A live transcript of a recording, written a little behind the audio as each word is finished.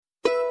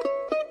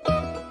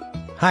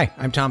Hi,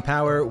 I'm Tom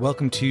Power.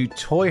 Welcome to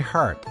Toy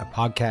Heart, a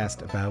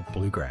podcast about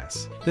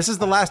bluegrass. This is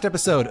the last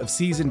episode of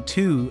Season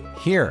 2.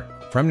 Here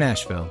from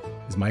Nashville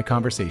is my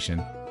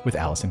conversation with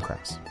Alison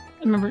Krauss.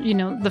 I remember,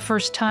 the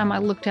first time I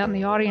looked out in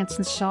the audience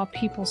and saw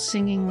people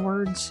singing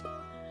words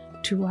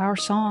to our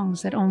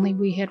songs that only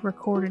we had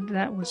recorded.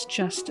 That was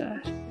just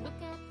a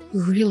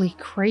really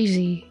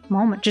crazy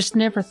moment. Just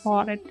never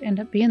thought it'd end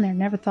up being there.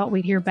 Never thought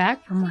we'd hear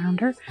back from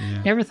Rounder.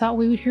 Yeah. Never thought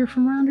we would hear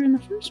from Rounder in the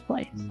first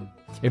place.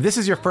 If this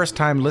is your first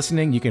time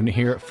listening, you can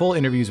hear full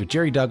interviews with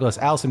Jerry Douglas,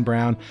 Alison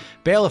Brown,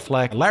 Bela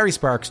Fleck, Larry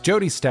Sparks,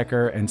 Jody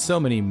Stecker, and so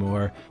many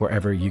more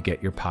wherever you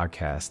get your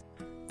podcast.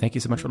 Thank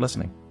you so much for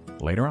listening.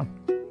 Later on.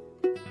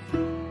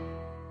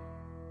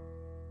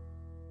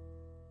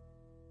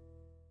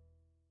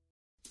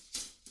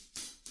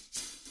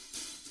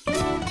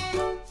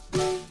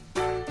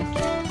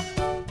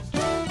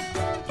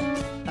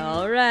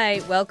 All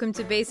right, welcome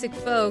to Basic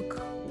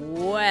Folk.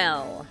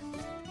 Well,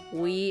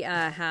 we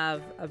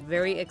have a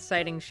very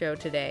exciting show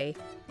today.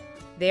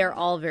 They are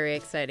all very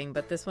exciting,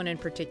 but this one in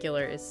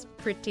particular is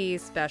pretty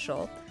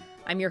special.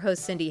 I'm your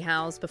host, Cindy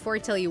Howes. Before I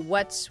tell you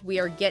what we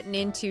are getting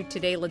into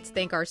today, let's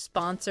thank our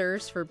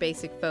sponsors for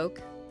Basic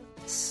Folk.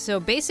 So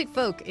Basic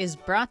Folk is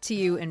brought to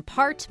you in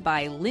part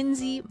by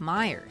Lindsay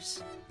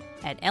Myers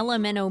at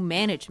LMNO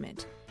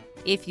Management.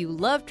 If you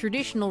love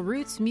traditional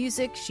roots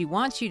music, she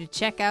wants you to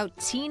check out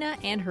Tina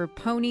and Her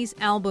Pony's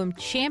album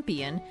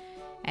Champion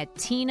at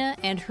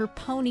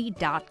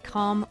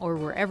tinaandherpony.com or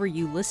wherever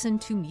you listen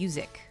to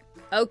music.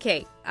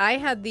 Okay, I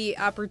had the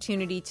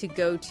opportunity to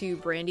go to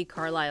Brandi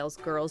Carlile's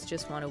Girls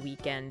Just Want a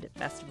Weekend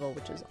festival,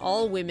 which is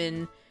all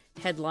women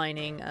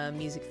headlining a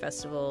music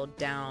festival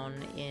down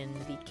in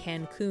the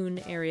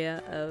Cancun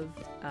area of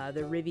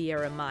the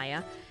Riviera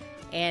Maya,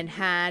 and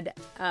had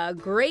a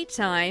great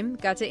time.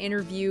 Got to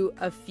interview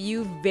a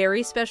few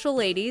very special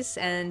ladies,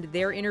 and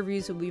their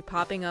interviews will be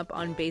popping up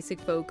on Basic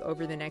Folk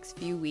over the next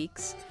few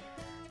weeks.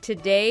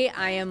 Today,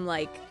 I am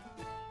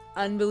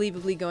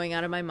unbelievably going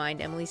out of my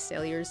mind. Emily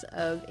Saliers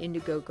of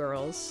Indigo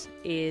Girls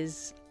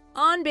is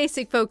on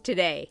Basic Folk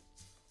today.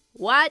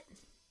 What?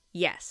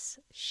 Yes.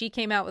 She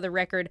came out with a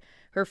record,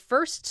 her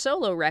first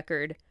solo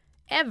record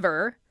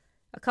ever,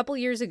 a couple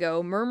years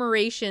ago,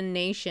 Murmuration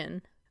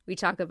Nation. We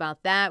talk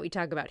about that. We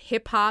talk about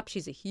hip hop.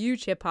 She's a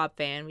huge hip hop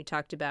fan. We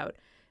talked about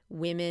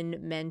women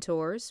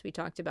mentors. We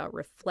talked about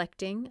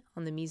reflecting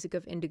on the music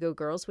of Indigo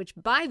Girls, which,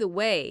 by the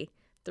way,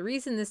 the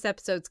reason this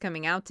episode's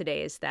coming out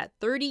today is that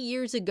 30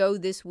 years ago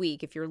this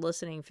week, if you're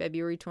listening,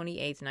 February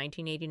 28th,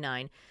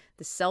 1989,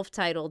 the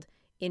self-titled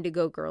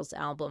Indigo Girls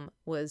album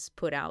was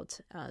put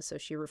out. So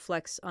she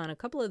reflects on a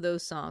couple of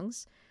those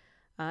songs.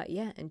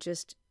 And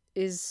just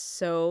is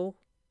so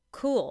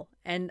cool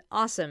and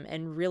awesome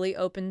and really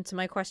open to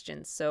my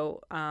questions.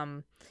 So,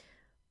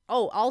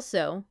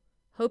 also,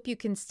 hope you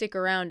can stick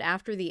around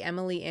after the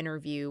Emily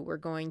interview. We're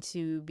going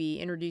to be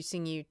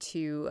introducing you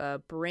to a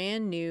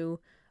brand new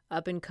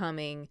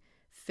up-and-coming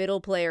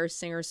fiddle player,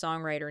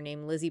 singer-songwriter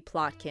named Lizzie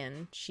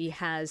Plotkin. She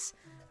has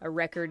a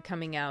record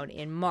coming out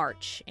in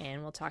March,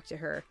 and we'll talk to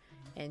her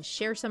and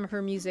share some of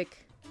her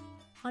music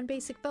on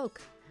Basic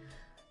Folk.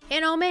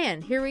 And oh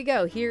man, here we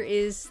go. Here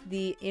is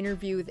the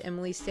interview with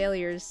Emily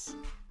Saliers.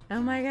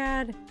 Oh my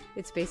god,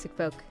 it's Basic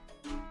Folk.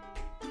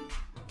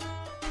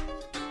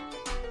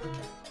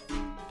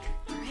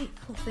 All right,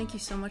 cool. Thank you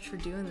so much for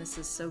doing this.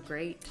 It's so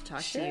great to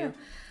talk to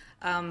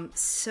you.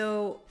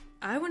 So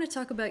I want to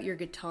talk about your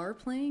guitar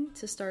playing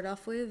to start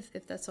off with,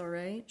 if that's all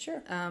right.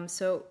 Sure.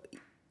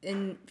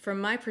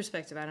 From my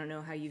perspective, I don't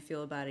know how you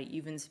feel about it.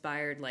 You've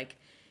inspired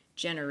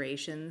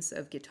generations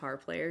of guitar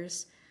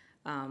players,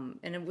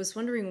 and I was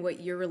wondering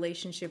what your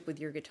relationship with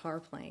your guitar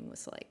playing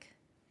was like.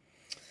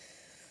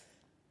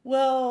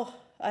 Well,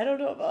 I don't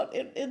know about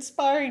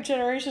inspiring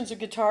generations of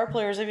guitar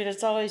players. I mean,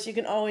 you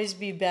can always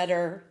be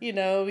better.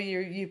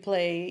 You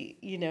play,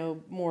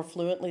 more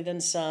fluently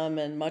than some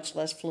and much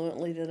less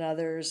fluently than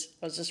others.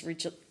 I was just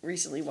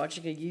recently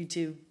watching a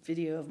YouTube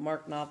video of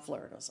Mark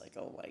Knopfler, and I was like,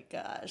 oh my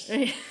gosh.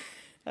 I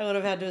would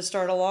have had to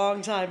start a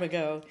long time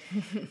ago.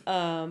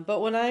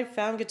 But when I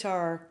found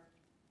guitar,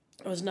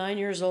 I was 9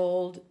 years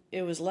old.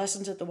 It was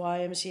lessons at the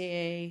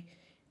YMCA.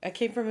 I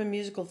came from a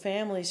musical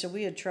family, so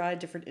we had tried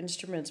different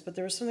instruments, but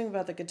there was something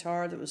about the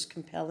guitar that was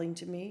compelling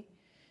to me.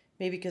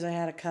 Maybe because I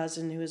had a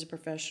cousin who was a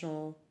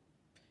professional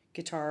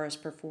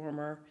guitarist,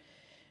 performer.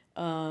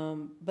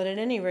 But at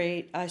any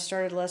rate, I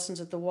started lessons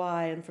at the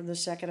Y, and from the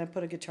second I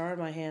put a guitar in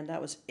my hand, that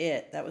was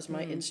it. That was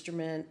my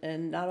instrument,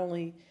 and not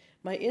only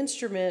my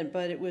instrument,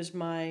 but it was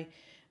my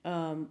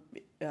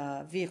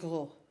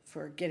vehicle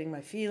for getting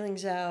my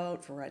feelings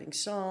out, for writing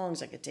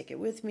songs. I could take it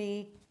with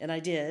me, and I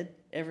did,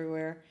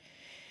 everywhere.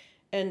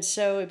 And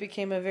so it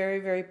became a very,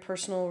 very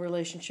personal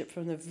relationship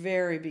from the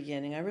very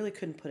beginning. I really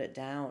couldn't put it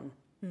down.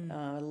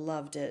 I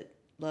loved it,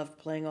 loved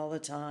playing all the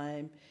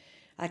time.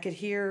 I could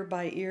hear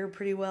by ear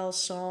pretty well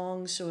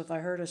songs, so if I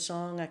heard a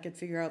song, I could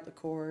figure out the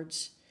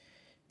chords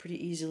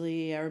pretty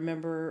easily. I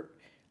remember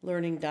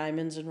learning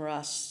Diamonds and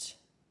Rust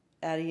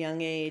at a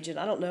young age, and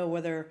I don't know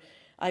whether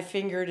I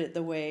fingered it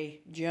the way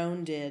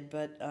Joan did,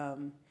 but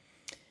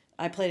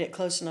I played it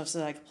close enough so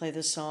that I could play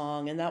the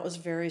song, and that was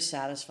very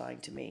satisfying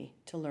to me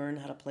to learn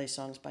how to play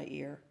songs by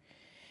ear.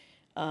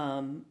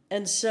 And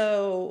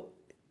so,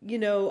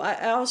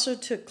 I also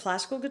took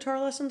classical guitar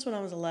lessons when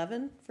I was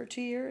 11 for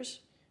 2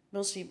 years.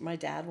 Mostly my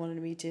dad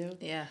wanted me to.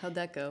 Yeah, how'd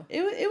that go?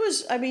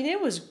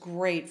 It was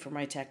great for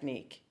my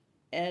technique.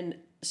 And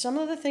some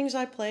of the things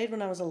I played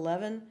when I was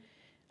 11,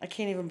 I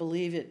can't even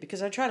believe it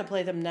because I try to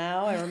play them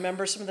now. I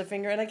remember some of the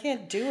finger and I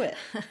can't do it.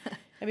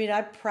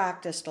 I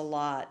practiced a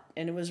lot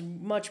and it was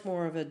much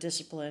more of a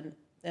discipline,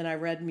 and I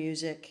read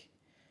music.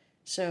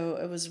 So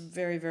it was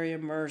very, very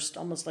immersed,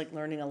 almost like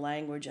learning a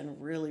language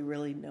and really,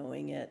 really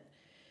knowing it.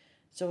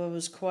 So it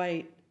was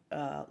quite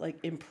like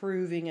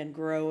improving and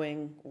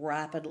growing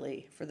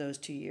rapidly for those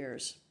 2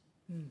 years.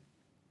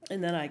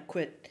 And then I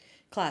quit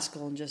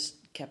classical and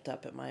just kept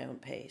up at my own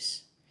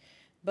pace.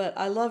 But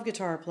I love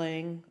guitar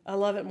playing. I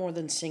love it more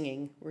than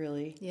singing,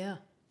 really. Yeah.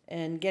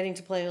 And getting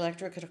to play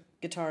electric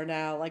guitar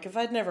now, like if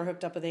I'd never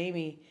hooked up with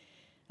Amy,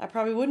 I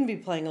probably wouldn't be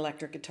playing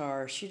electric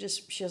guitar. She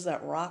has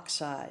that rock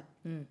side,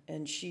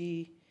 and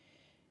she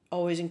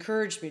always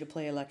encouraged me to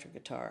play electric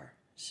guitar.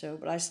 So,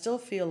 but I still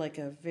feel like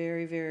a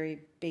very,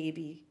 very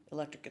baby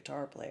electric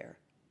guitar player.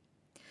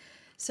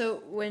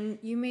 So when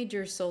you made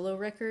your solo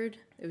record,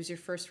 it was your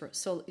first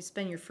solo. It's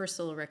been your first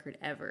solo record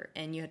ever,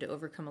 and you had to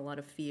overcome a lot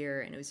of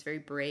fear, and it was very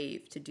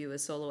brave to do a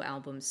solo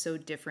album so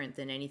different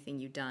than anything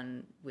you'd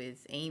done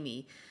with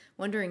Amy.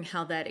 Wondering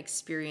how that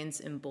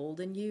experience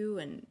emboldened you,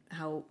 and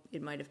how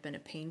it might have been a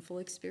painful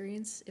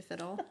experience, if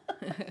at all.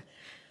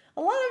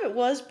 A lot of it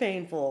was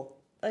painful.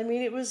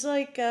 It was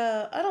like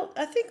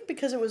I think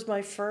because it was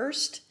my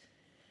first.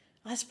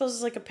 I suppose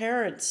it's like a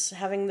parent's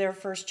having their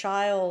first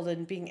child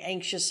and being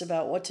anxious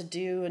about what to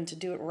do and to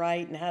do it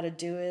right and how to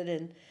do it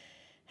and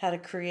how to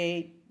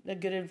create a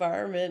good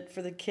environment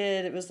for the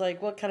kid. It was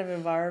like, what kind of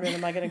environment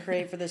am I going to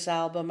create for this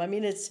album?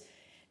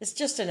 It's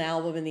just an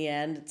album in the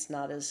end. It's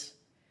not as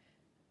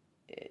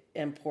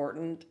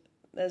important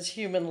as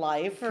human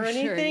life or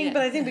anything. Sure, yeah.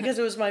 But I think because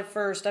it was my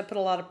first, I put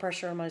a lot of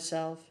pressure on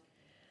myself.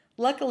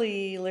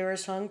 Luckily,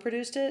 Lyris Hung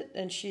produced it,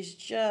 and she's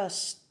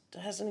just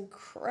has an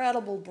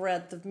incredible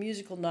breadth of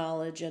musical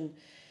knowledge and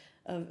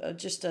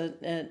just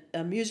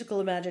a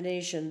musical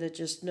imagination that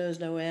just knows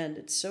no end.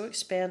 It's so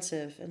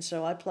expansive. And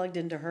so I plugged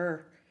into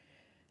her,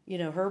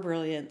 her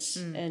brilliance,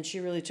 and she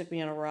really took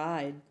me on a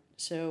ride.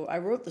 So I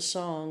wrote the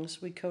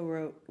songs. We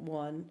co-wrote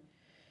one.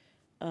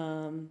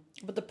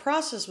 But the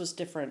process was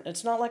different.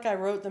 It's not like I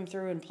wrote them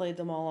through and played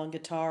them all on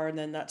guitar and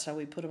then that's how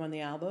we put them on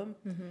the album.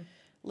 Mm-hmm.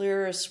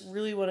 Lyris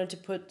really wanted to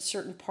put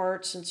certain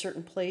parts in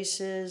certain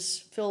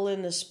places, fill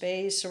in the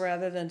space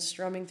rather than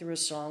strumming through a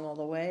song all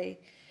the way.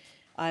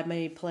 I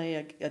may play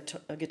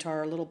a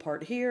guitar, a little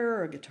part here,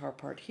 or a guitar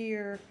part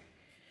here.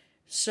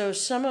 So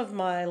some of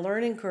my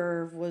learning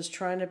curve was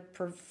trying to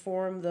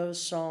perform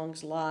those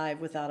songs live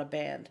without a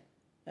band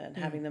and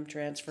having them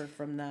transfer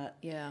from that.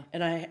 Yeah.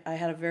 And I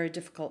had a very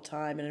difficult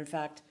time. And in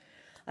fact,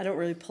 I don't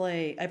really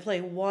play. I play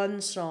one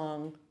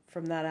song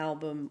from that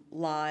album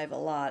live a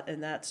lot,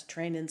 and that's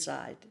Train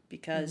Inside,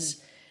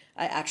 because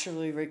I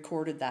actually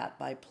recorded that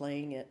by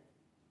playing it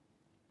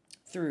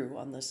through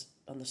on the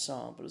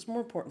song. But it was more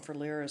important for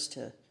Lyris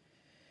to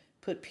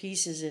put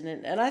pieces in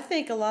it. And I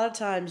think a lot of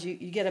times you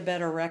get a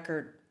better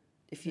record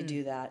if you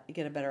do that. You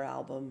get a better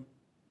album.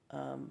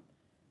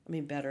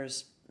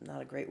 Better's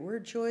not a great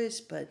word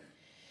choice, but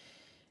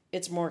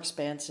it's more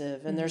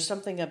expansive. And there's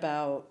something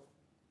about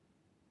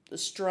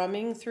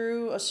strumming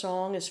through a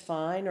song is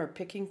fine, or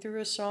picking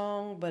through a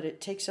song, but it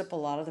takes up a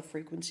lot of the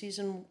frequencies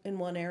in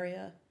one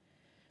area.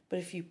 But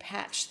if you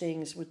patch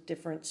things with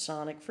different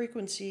sonic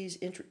frequencies,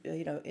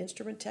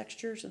 instrument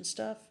textures and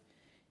stuff,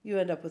 you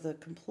end up with a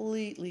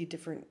completely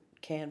different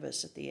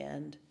canvas at the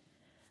end.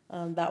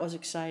 That was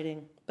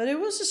exciting. But it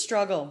was a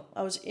struggle.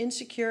 I was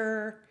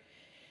insecure.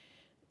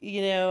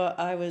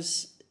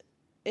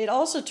 It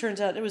also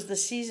turns out it was the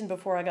season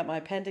before I got my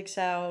appendix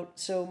out,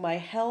 so my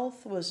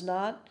health was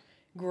not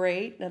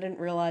great. I didn't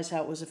realize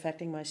how it was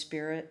affecting my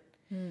spirit.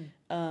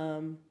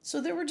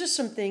 So there were just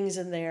some things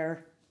in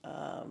there.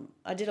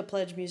 I did a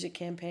Pledge Music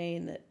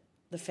campaign that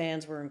the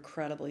fans were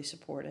incredibly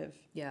supportive.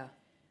 Yeah.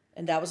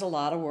 And that was a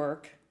lot of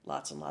work,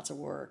 lots and lots of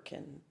work.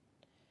 And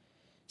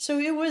so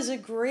it was a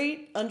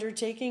great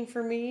undertaking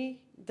for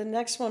me. The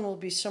next one will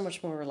be so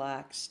much more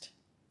relaxed.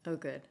 Oh,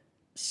 good.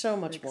 So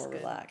much more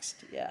relaxed,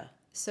 yeah.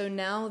 So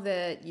now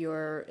that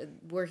you're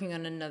working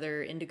on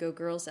another Indigo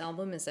Girls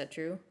album, is that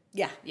true?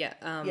 Yeah.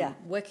 Yeah.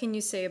 What can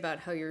you say about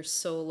how your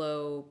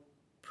solo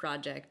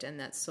project and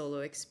that solo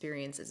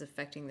experience is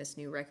affecting this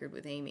new record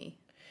with Amy?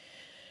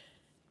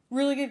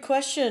 Really good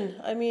question.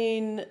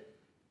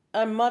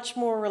 I'm much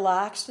more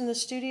relaxed in the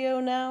studio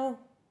now.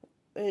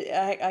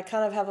 I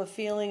kind of have a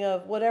feeling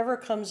of whatever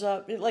comes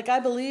up. Like, I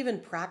believe in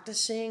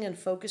practicing and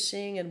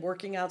focusing and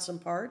working out some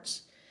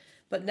parts.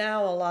 But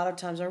now a lot of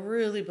times I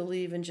really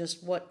believe in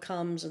just what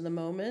comes in the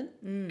moment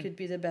could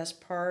be the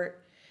best part.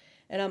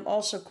 And I'm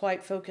also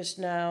quite focused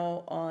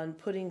now on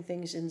putting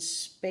things in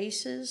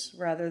spaces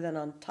rather than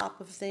on top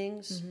of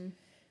things,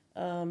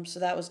 So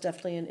that was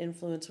definitely an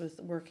influence with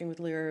working with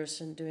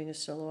Lyris and doing a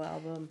solo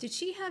album. Did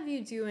she have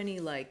you do any,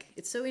 like,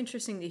 it's so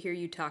interesting to hear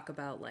you talk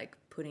about, like,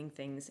 putting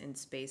things in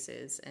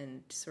spaces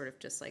and sort of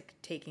just, like,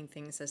 taking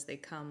things as they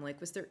come. Like,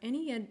 was there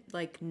any,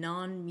 like,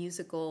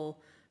 non-musical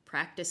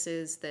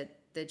practices that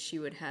she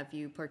would have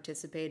you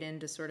participate in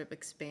to sort of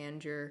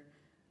expand your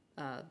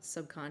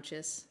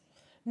subconscious?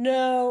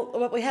 No,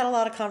 but we had a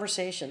lot of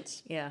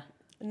conversations. Yeah.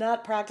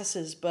 Not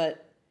practices,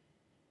 but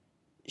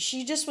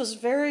she just was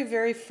very,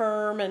 very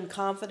firm and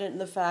confident in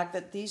the fact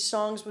that these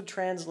songs would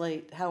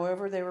translate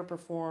however they were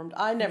performed.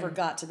 I never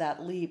got to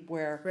that leap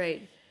where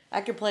Right.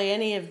 I could play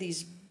any of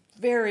these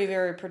very,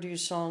 very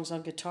produced songs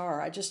on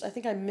guitar. I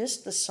think I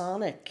missed the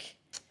sonic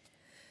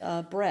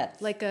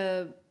breadth. Like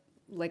a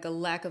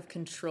lack of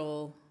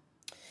control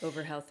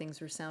over how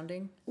things were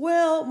sounding?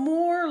 Well,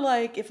 more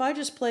like if I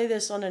just play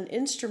this on an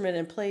instrument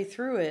and play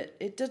through it,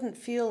 it didn't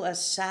feel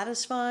as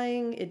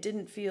satisfying. It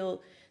didn't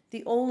feel...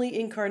 The only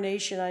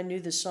incarnation I knew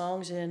the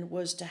songs in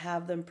was to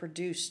have them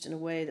produced in a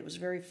way that was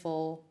very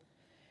full.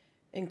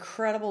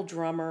 Incredible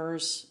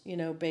drummers,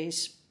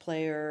 bass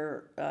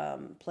player,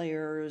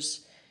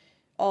 players,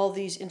 all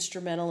these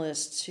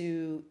instrumentalists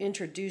who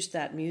introduced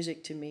that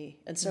music to me.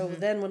 And so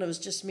then when it was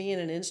just me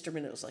and an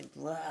instrument, it was like,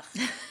 bleh,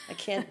 I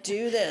can't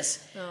do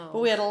this. But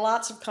we had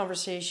lots of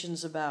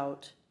conversations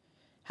about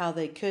how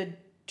they could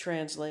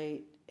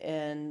translate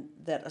and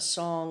that a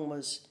song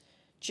was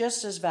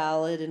just as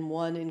valid in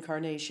one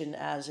incarnation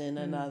as in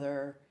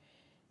another.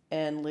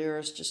 And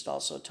Lyris just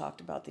also talked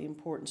about the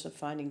importance of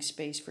finding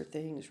space for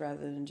things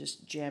rather than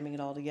just jamming it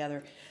all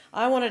together.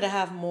 I wanted to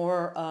have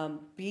more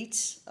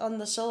beats on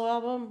the solo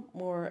album,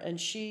 and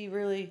she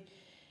really...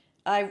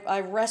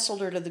 I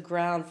wrestled her to the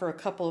ground for a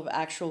couple of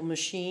actual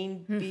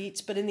machine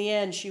beats, but in the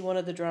end, she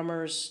wanted the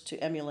drummers to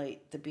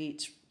emulate the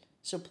beats,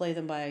 so play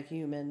them by a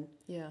human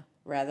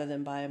rather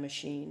than by a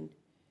machine.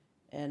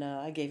 And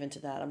I gave into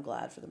that. I'm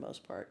glad for the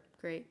most part.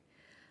 Great.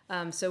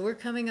 So we're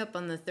coming up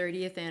on the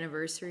 30th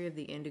anniversary of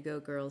the Indigo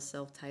Girls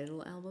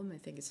self-titled album. I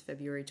think it's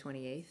February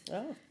 28th.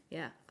 Oh.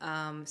 Yeah.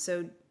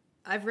 So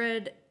I've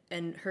read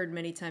and heard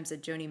many times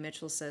that Joni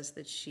Mitchell says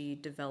that she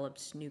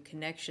developed new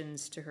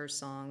connections to her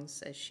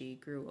songs as she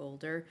grew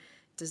older.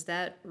 Does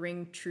that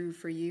ring true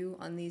for you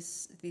on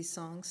these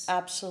songs?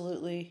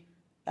 Absolutely.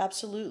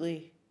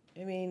 Absolutely.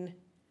 I mean,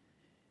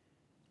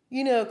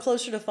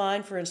 Closer to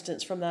Fine, for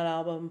instance, from that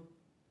album,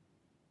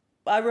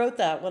 I wrote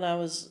that when I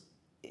was,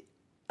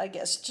 I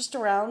guess, just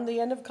around the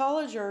end of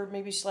college or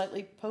maybe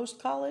slightly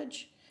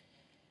post-college.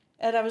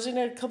 And I was in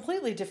a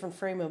completely different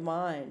frame of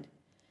mind.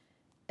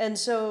 And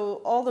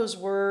so all those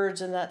words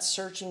and that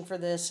searching for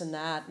this and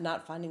that,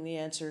 not finding the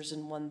answers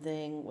in one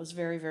thing was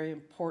very, very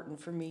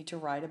important for me to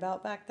write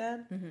about back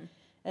then. Mm-hmm.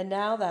 And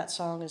now that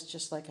song is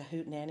just like a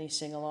hootenanny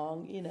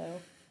sing-along,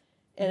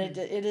 And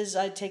it is,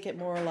 I take it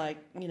more like,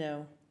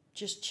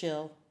 just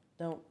chill.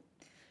 Don't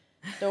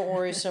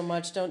worry so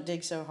much. Don't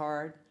dig so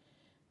hard.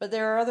 But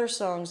there are other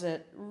songs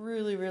that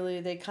really,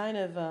 really, they kind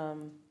of,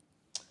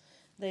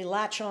 they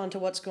latch on to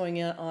what's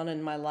going on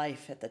in my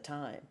life at the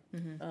time.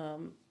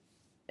 Mm-hmm.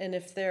 And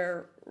if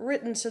they're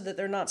written so that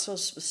they're not so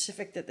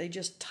specific that they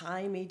just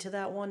tie me to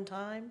that one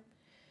time,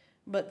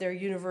 but they're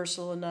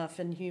universal enough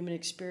in human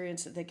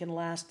experience that they can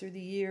last through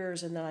the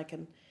years, and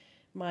then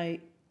my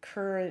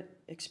current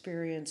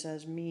experience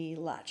as me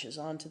latches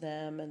onto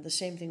them, and the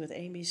same thing with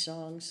Amy's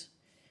songs.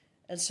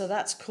 And so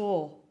that's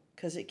cool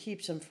because it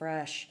keeps them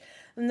fresh.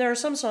 And there are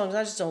some songs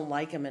I just don't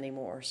like them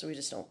anymore, so we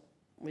just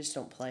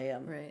don't play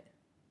them. Right.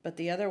 But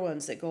the other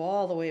ones that go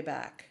all the way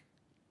back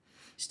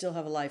still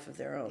have a life of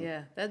their own.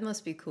 Yeah, that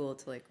must be cool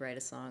to write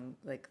a song,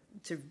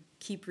 to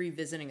keep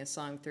revisiting a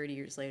song 30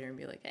 years later and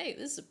be like, hey,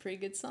 this is a pretty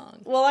good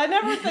song. Well, I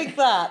never think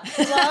that,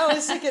 because I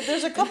always think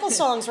there's a couple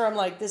songs where I'm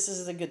like, this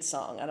is a good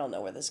song. I don't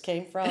know where this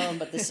came from,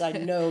 but I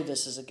know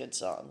this is a good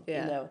song.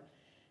 Yeah.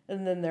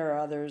 And then there are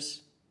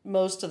others,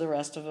 most of the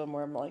rest of them,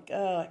 where I'm like,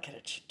 oh, I could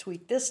have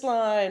tweaked this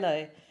line.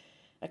 I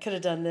could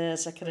have done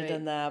this. I could have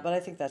done that. But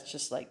I think that's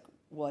just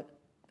what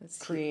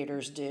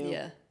creators do.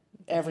 Yeah.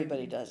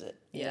 Everybody does it.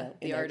 Yeah, in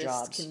the their artist's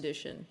jobs.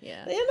 condition.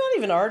 Yeah. They're not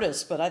even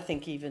artists, but I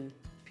think even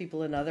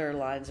people in other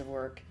lines of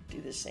work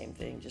do the same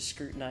thing. Just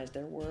scrutinize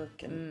their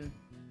work and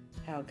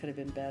how it could have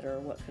been better,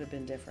 what could have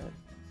been different.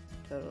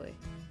 Totally.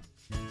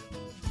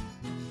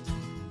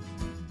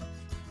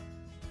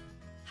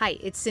 Hi,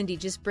 it's Cindy,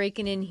 just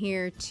breaking in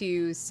here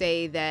to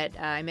say that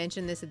I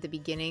mentioned this at the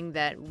beginning,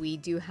 that we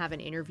do have an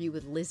interview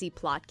with Lizzie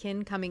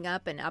Plotkin coming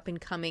up, an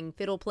up-and-coming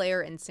fiddle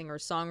player and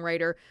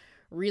singer-songwriter,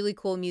 really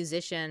cool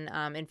musician.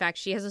 In fact,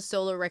 she has a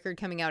solo record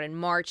coming out in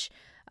March,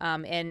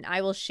 and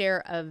I will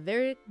share a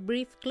very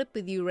brief clip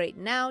with you right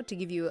now to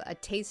give you a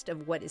taste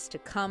of what is to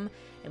come,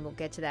 and we'll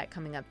get to that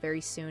coming up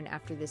very soon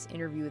after this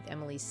interview with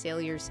Emily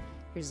Saliers.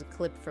 Here's a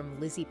clip from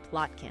Lizzie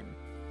Plotkin.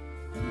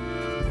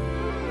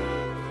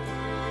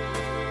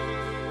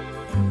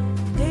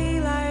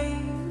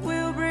 Daylight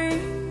will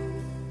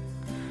bring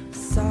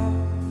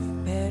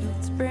soft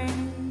petaled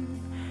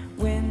spring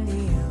when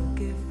the elk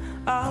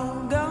have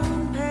all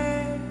gone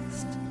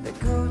past the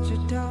culture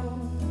toe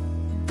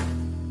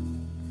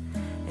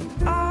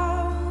and all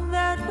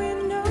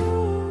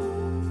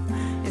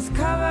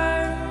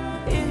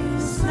covered in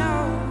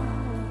snow,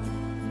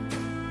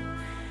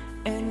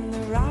 and the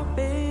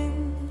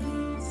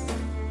robins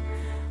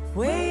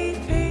wait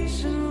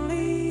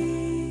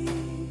patiently,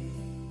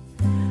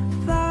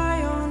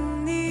 fly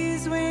on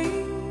these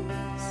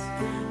wings,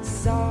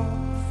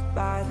 soft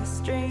by the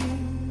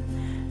stream,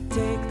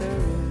 take the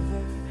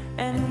river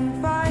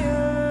and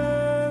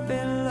fire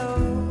below.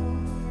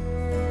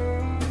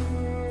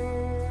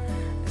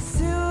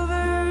 Silver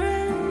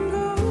and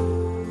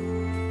gold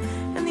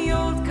and the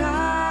old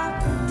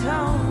copper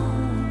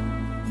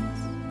tones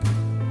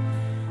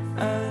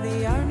of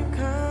the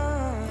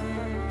Arnica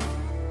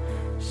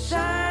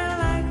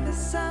shine like the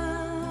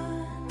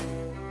sun.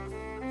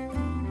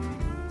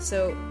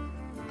 So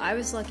I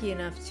was lucky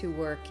enough to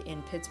work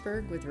in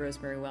Pittsburgh with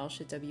Rosemary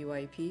Welsh at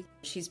WIP.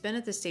 She's been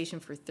at the station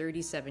for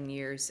 37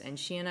 years, and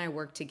she and I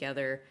worked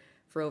together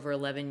for over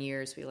 11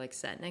 years. We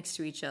sat next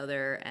to each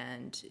other,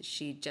 and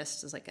she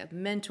just was like a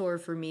mentor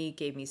for me,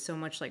 gave me so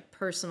much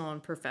personal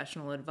and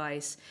professional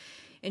advice.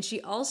 And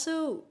she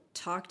also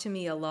talked to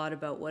me a lot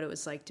about what it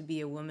was like to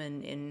be a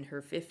woman in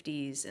her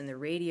 50s in the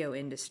radio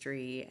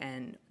industry,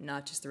 and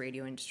not just the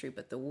radio industry,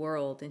 but the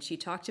world. And she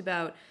talked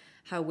about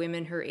how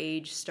women her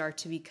age start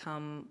to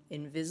become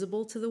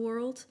invisible to the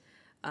world.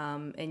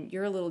 And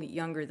you're a little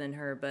younger than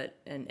her, but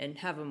and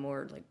have a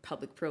more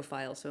public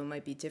profile, so it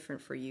might be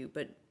different for you.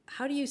 But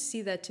how do you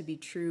see that to be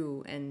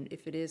true? And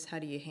if it is, how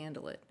do you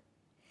handle it?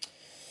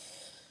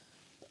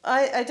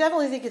 I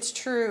definitely think it's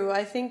true.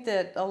 I think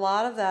that a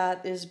lot of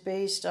that is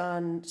based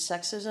on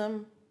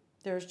sexism.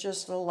 There's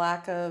just a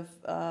lack of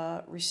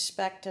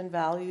respect and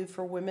value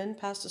for women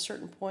past a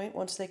certain point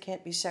once they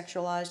can't be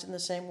sexualized in the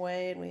same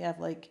way. And we have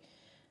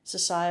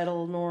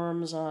societal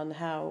norms on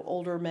how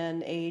older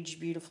men age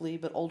beautifully,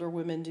 but older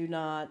women do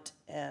not.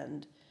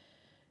 And,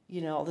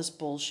 all this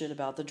bullshit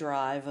about the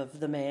drive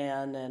of the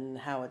man and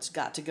how it's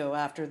got to go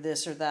after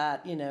this or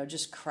that,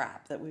 just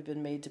crap that we've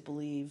been made to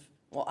believe.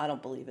 Well, I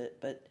don't believe it,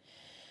 but...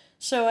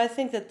 So I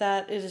think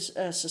that is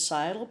a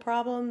societal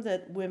problem,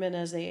 that women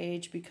as they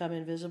age become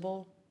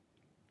invisible.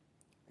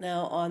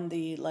 Now on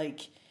the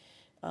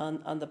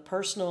on the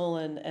personal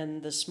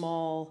and the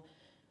small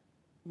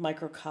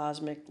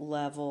microcosmic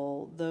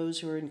level, those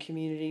who are in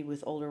community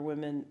with older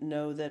women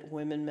know that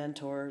women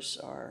mentors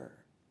are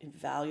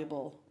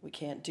invaluable. We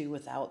can't do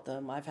without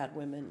them. I've had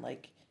women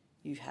like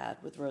you've had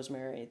with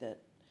Rosemary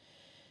that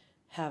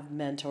have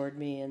mentored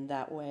me in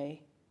that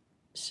way.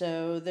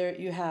 So there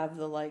you have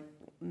the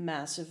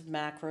massive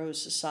macro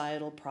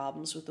societal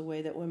problems with the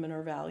way that women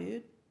are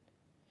valued,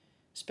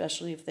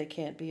 especially if they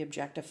can't be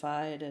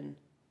objectified and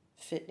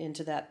fit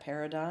into that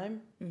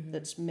paradigm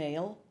that's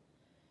male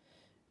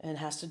and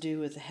has to do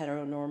with the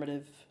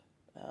heteronormative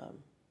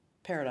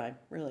paradigm,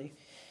 really.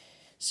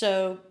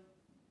 So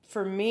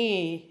for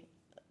me,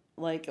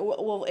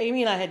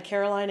 Amy and I had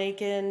Caroline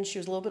Aiken. She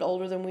was a little bit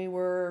older than we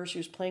were. She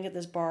was playing at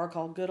this bar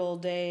called Good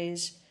Old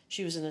Days.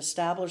 She was an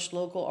established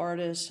local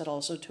artist, had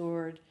also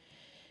toured.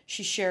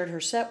 She shared her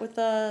set with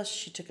us.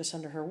 She took us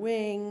under her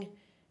wing.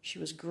 She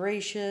was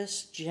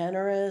gracious,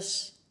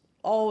 generous,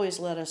 always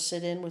let us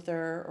sit in with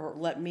her or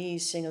let me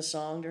sing a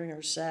song during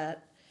her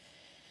set.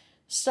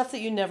 Stuff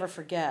that you never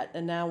forget.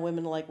 And now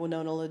women like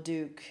Winona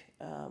LaDuke,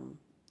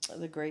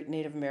 the great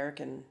Native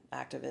American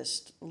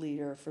activist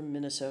leader from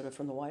Minnesota,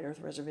 from the White Earth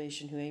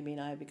Reservation, who Amy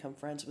and I have become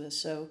friends with.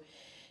 So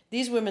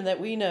these women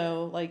that we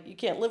know, you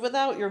can't live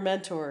without your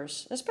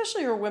mentors,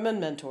 especially your women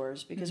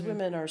mentors, because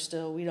women are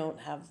still, we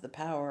don't have the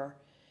power.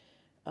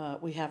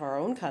 We have our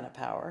own kind of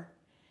power,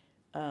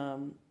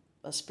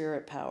 a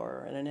spirit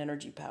power and an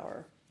energy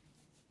power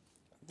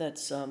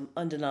that's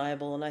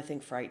undeniable and I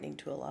think frightening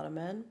to a lot of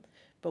men.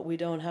 But we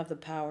don't have the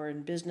power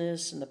in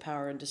business and the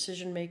power in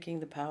decision making,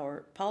 the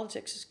power.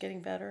 Politics is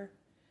getting better.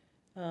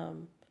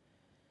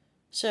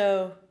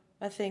 So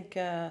I think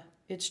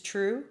it's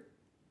true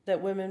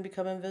that women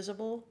become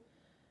invisible,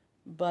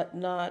 but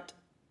not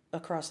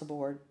across the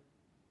board.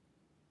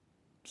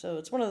 So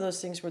it's one of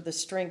those things where the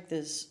strength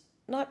is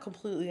not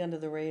completely under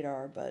the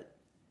radar, but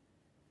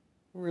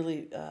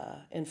really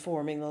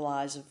informing the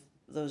lives of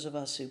those of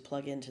us who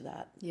plug into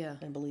that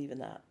and believe in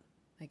that.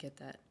 I get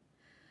that.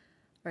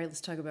 All right,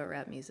 let's talk about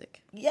rap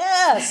music.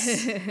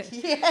 Yes!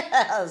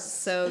 Yes!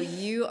 So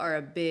you are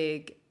a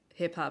big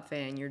hip-hop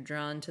fan. You're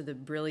drawn to the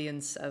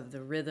brilliance of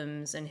the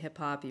rhythms in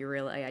hip-hop. You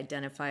really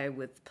identify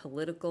with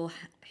political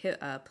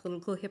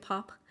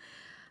hip-hop.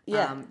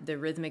 Yeah. The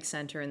rhythmic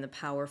center and the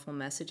powerful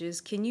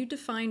messages. Can you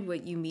define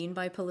what you mean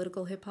by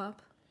political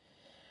hip-hop?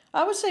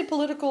 I would say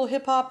political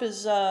hip-hop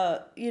is,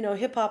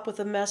 hip-hop with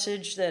a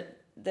message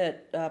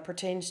that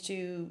pertains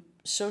to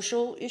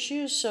social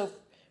issues, or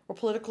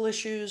political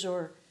issues,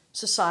 or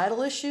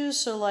societal issues.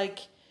 So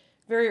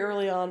very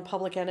early on,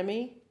 Public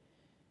Enemy,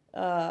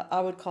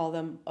 I would call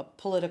them a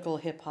political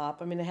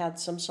hip-hop. I mean, they had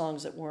some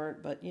songs that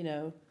weren't, but,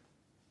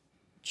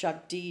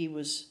 Chuck D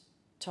was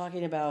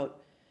talking about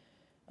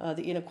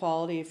the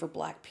inequality for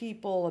black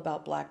people,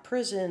 about black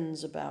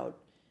prisons, about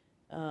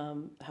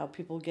how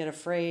people get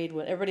afraid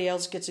when everybody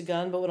else gets a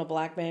gun, but when a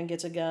black man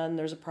gets a gun,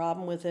 there's a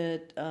problem with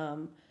it.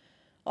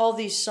 All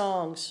these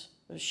songs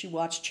she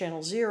watched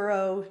Channel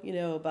Zero,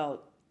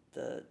 about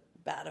the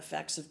bad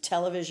effects of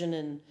television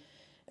and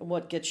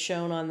what gets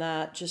shown on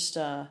that. Just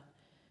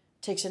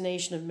Takes a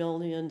Nation of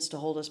Millions to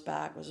Hold Us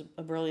Back was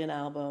a brilliant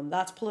album.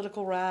 That's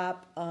political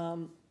rap.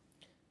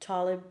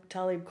 Talib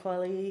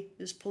Kweli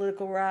is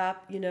political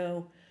rap,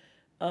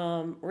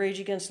 Rage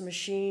Against the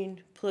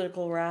Machine,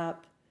 political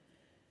rap.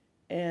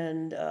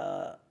 And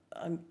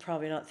I'm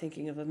probably not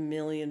thinking of a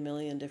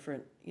million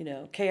different,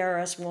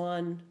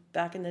 KRS-One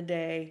back in the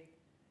day.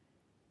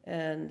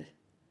 And,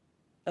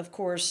 of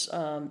course,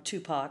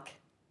 Tupac.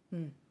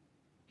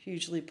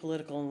 Hugely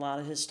political in a lot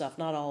of his stuff.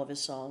 Not all of his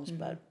songs,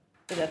 but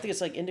I think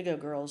it's like Indigo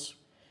Girls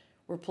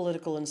were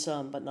political in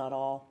some, but not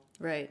all.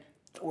 Right.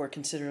 Or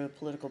considered a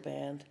political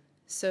band.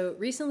 So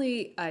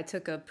recently I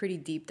took a pretty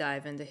deep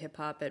dive into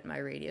hip-hop at my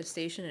radio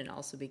station and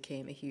also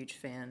became a huge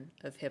fan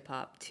of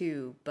hip-hop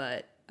too,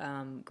 but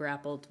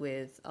grappled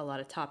with a lot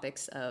of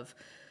topics of,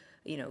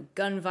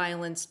 gun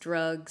violence,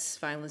 drugs,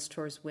 violence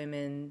towards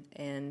women,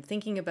 and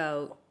thinking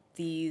about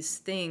these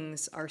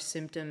things are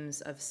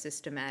symptoms of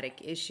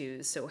systematic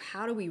issues. So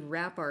how do we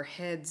wrap our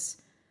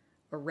heads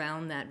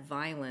around that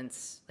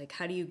violence? Like,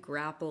 how do you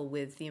grapple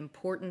with the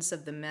importance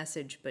of the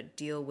message but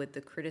deal with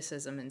the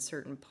criticism in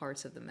certain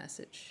parts of the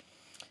message?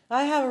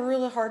 I have a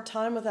really hard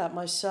time with that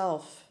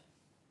myself.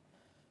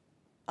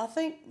 I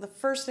think the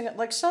first thing,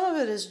 some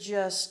of it is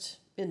just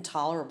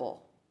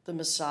intolerable. The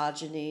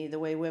misogyny, the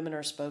way women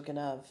are spoken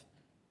of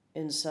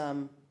in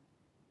some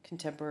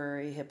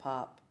contemporary hip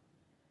hop.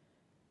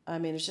 I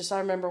mean, it's just, I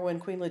remember when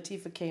Queen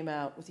Latifah came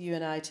out with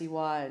UNITY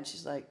and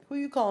she's like, who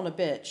you calling a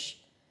bitch?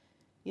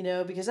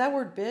 Because that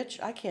word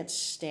bitch, I can't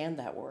stand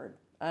that word.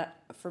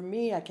 For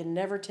me, I can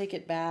never take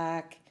it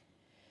back.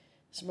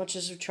 As much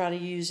as we try to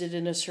use it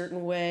in a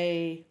certain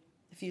way,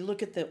 if you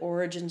look at the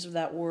origins of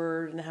that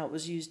word and how it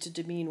was used to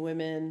demean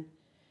women,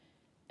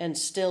 and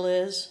still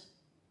is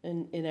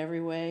in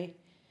every way.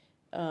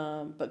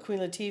 But Queen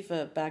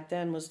Latifah back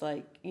then was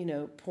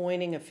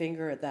pointing a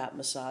finger at that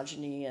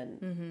misogyny,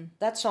 and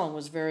that song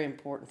was very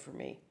important for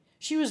me.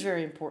 She was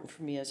very important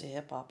for me as a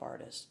hip-hop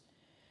artist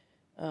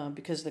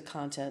because of the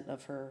content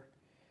of her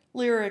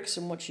lyrics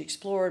and what she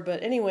explored.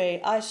 But anyway,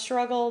 I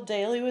struggle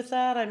daily with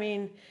that. I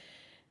mean,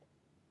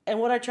 and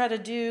what I try to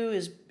do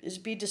is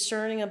be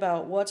discerning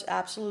about what's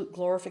absolute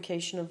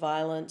glorification of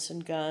violence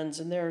and guns,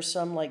 and there are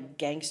some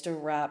gangster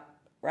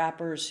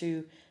rappers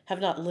who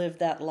have not lived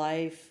that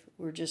life.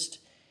 We're just,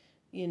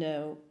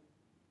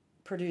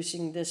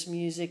 producing this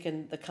music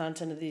and the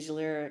content of these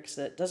lyrics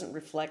that doesn't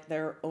reflect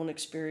their own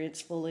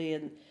experience fully,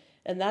 and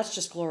that's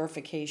just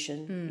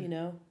glorification,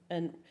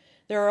 And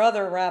there are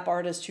other rap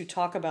artists who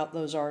talk about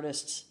those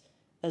artists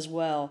as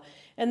well.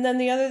 And then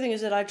the other thing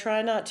is that I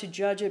try not to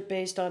judge it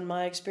based on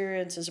my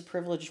experience as a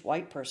privileged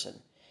white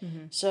person.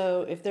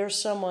 So if there's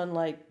someone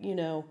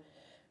Young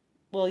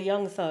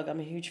Thug, I'm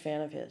a huge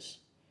fan of his.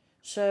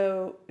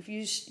 So if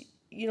you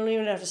don't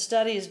even have to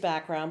study his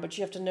background, but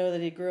you have to know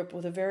that he grew up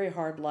with a very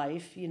hard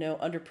life,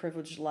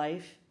 underprivileged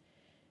life,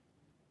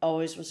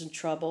 always was in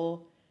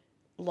trouble,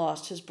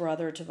 lost his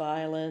brother to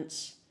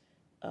violence,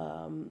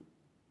 and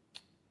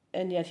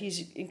yet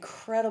he's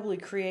incredibly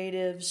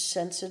creative,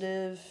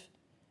 sensitive,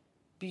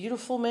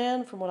 beautiful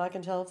man from what I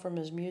can tell from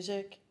his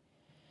music.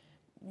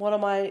 One of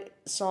my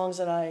songs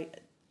that I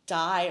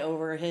die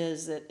over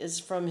that is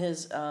from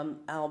his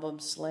album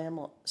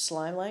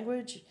Slime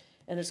Language,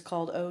 and it's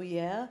called Oh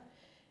Yeah.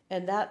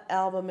 And that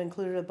album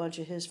included a bunch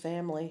of his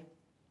family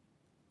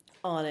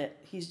on it.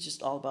 He's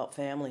just all about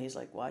family. He's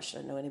like, why should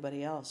I know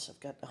anybody else? I've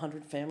got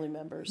 100 family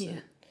members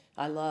that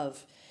I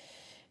love.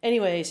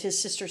 Anyways, his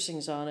sister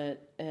sings on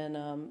it. And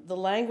the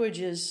language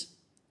is,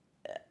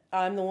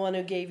 I'm the one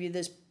who gave you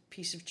this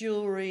piece of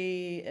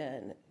jewelry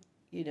and,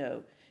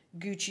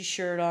 Gucci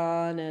shirt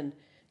on and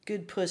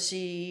good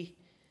pussy,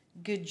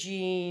 good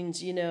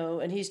jeans,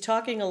 And he's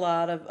talking a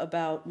lot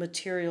about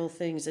material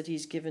things that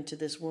he's given to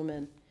this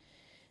woman.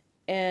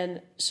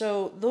 And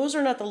so those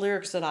are not the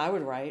lyrics that I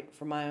would write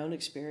from my own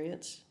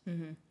experience.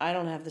 I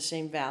don't have the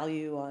same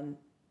value on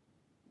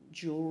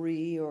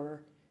jewelry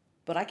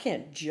but I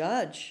can't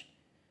judge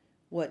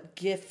what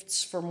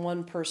gifts from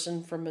one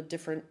person from a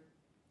different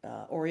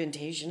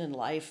orientation in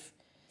life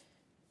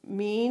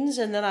means.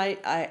 And then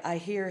I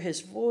hear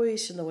his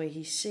voice and the way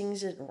he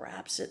sings it and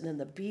raps it and then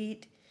the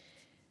beat.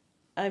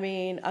 I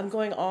mean, I'm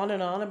going on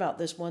and on about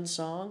this one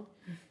song,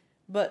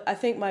 but I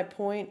think my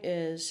point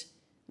is,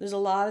 there's a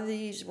lot of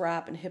these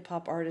rap and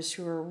hip-hop artists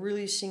who are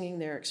really singing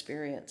their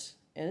experience,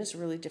 and it's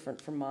really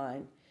different from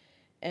mine.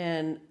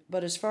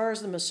 But as far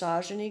as the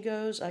misogyny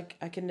goes, I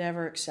can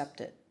never accept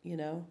it,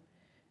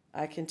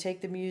 I can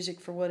take the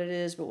music for what it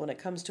is, but when it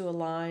comes to a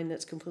line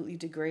that's completely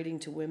degrading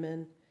to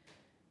women,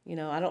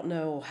 I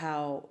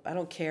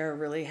don't care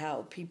really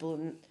how people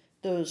in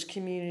those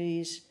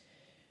communities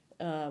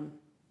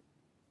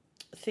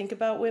think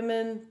about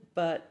women,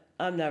 but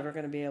I'm never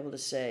going to be able to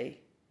say,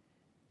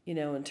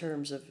 in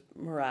terms of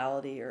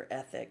morality or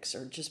ethics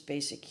or just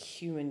basic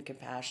human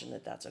compassion,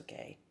 that's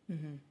okay.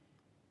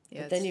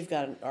 Yeah, but then you've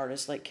got an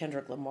artist like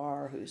Kendrick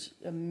Lamar who's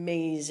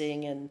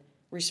amazing and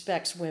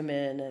respects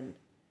women and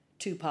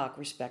Tupac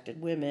respected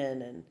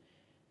women, and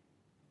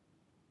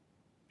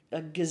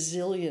a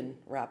gazillion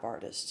rap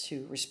artists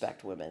who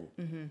respect women.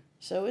 Mm-hmm.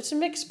 So it's a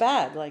mixed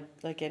bag,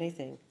 like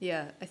anything.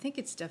 Yeah, I think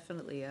it's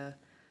definitely a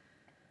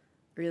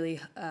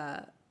really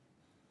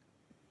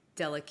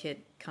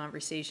delicate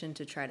conversation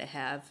to try to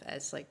have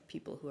as like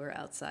people who are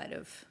outside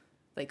of,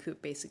 like, who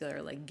basically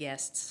are like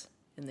guests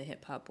in the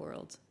hip hop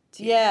world.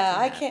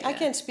 I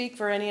can't speak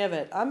for any of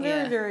it. I'm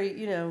very,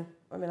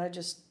 I mean,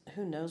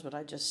 who knows what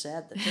I just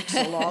said that took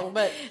so long,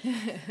 but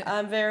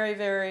I'm very,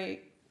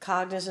 very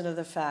cognizant of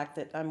the fact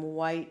that I'm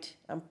white,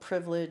 I'm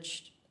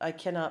privileged, I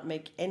cannot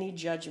make any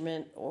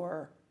judgment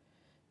or,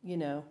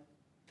 I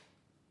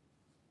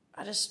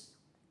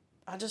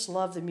just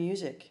love the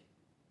music,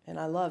 and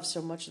I love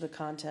so much of the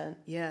content.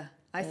 Yeah,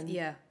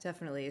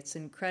 definitely. It's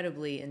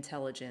incredibly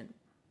intelligent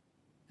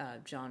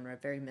genre,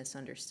 very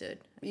misunderstood.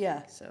 I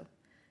think. So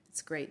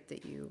it's great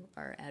that you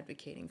are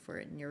advocating for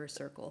it in your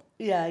circle.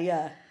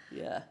 Yeah.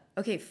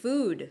 Okay,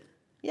 food.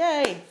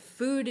 Yay!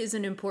 Food is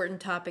an important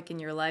topic in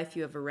your life.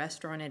 You have a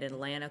restaurant in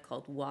Atlanta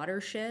called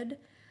Watershed.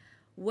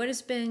 What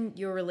has been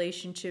your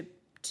relationship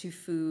to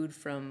food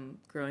from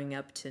growing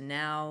up to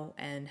now,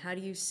 and how do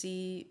you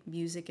see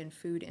music and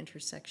food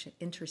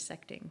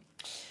intersecting?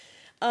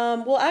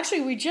 Well,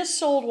 actually, we just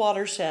sold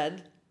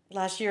Watershed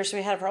last year, so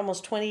we had it for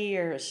almost 20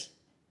 years,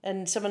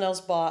 and someone else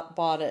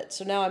bought it.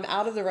 So now I'm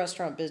out of the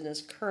restaurant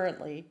business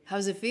currently.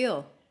 How's it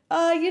feel?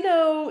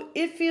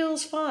 It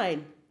feels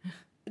fine.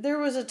 There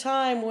was a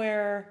time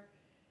where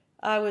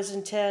I was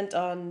intent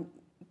on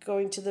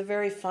going to the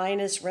very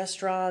finest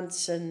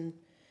restaurants, and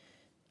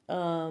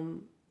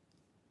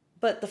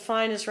but the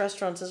finest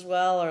restaurants as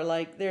well are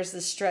like, there's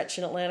this stretch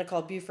in Atlanta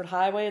called Buford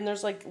Highway, and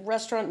there's like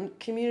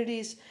restaurant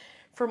communities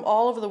from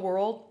all over the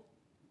world.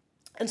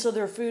 And so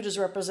their food is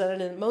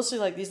represented in mostly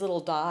like these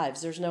little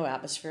dives. There's no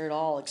atmosphere at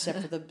all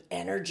except for the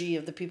energy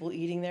of the people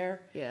eating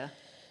there. Yeah.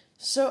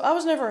 So I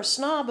was never a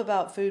snob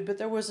about food, but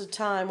there was a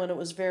time when it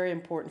was very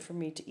important for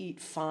me to eat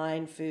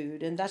fine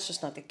food, and that's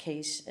just not the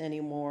case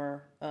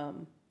anymore.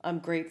 I'm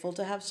grateful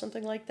to have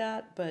something like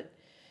that, but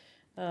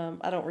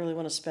I don't really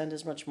want to spend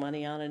as much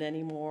money on it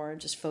anymore. I'm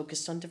just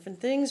focused on different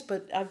things,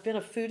 but I've been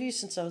a foodie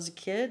since I was a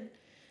kid.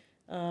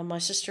 My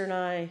sister and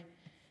I,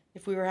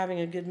 if we were having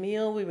a good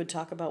meal, we would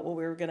talk about what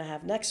we were going to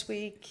have next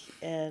week,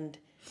 and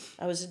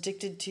I was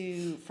addicted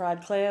to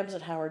fried clams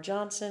at Howard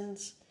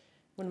Johnson's.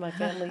 When my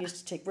family used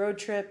to take road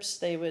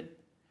trips, I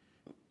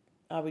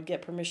would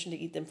get permission to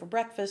eat them for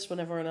breakfast when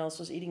everyone else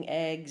was eating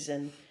eggs,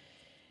 and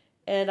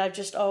I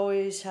just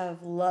always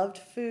have loved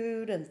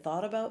food and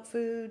thought about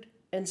food.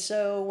 And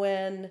so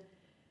when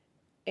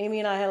Amy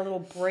and I had a little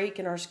break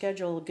in our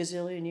schedule a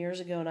gazillion years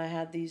ago, and I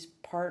had these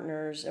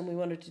partners, and we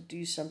wanted to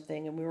do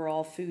something, and we were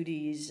all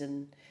foodies,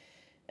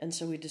 and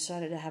so we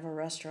decided to have a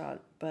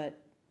restaurant.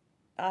 But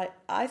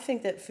I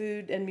think that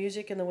food and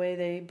music and the way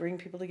they bring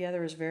people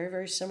together is very,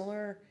 very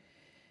similar.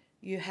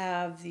 You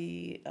have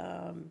the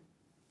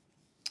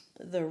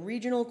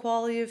regional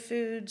quality of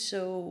food,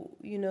 so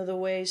the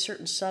way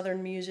certain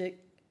Southern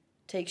music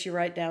takes you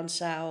right down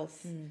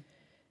south,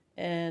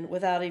 and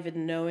without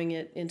even knowing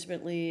it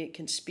intimately, it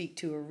can speak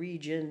to a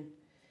region.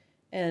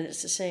 And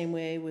it's the same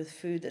way with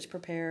food that's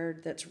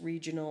prepared, that's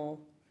regional.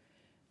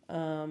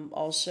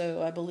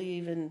 Also, I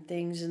believe in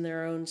things in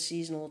their own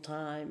seasonal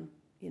time,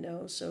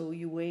 so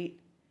you wait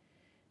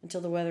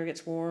until the weather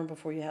gets warm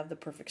before you have the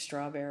perfect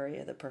strawberry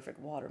or the perfect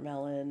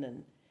watermelon,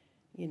 and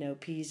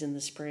peas in the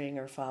spring,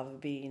 or fava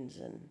beans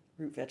and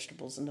root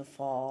vegetables in the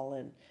fall.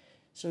 And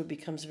so it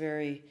becomes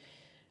very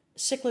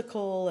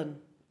cyclical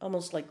and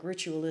almost like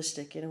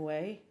ritualistic in a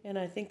way. And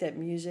I think that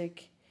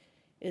music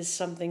is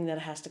something that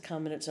has to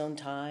come in its own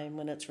time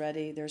when it's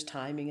ready. There's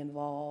timing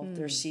involved.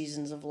 There's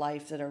seasons of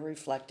life that are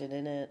reflected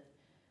in it.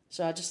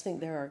 So I just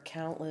think there are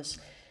countless.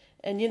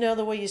 And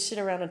the way you sit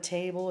around a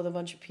table with a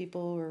bunch of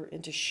people who are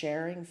into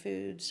sharing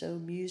food. So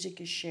music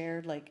is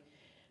shared, like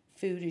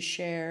food is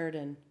shared.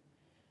 And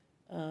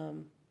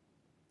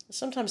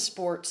sometimes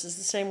sports is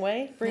the same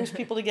way. Brings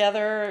people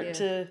together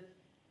to,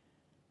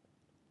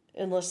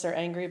 unless they're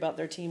angry about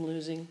their team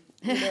losing,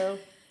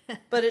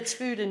 But it's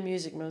food and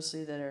music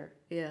mostly that are,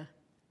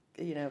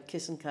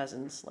 kissing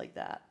cousins like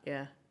that.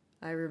 Yeah.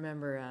 I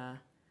remember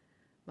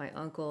my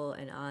uncle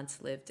and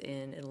aunts lived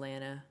in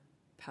Atlanta,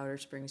 Powder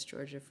Springs,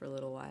 Georgia for a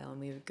little while, and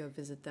we would go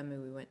visit them,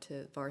 and we went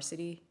to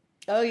Varsity.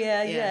 Oh,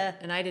 yeah.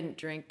 And I didn't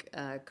drink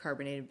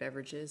carbonated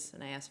beverages,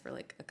 and I asked for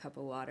like a cup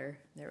of water.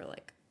 They were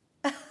like,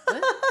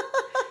 what?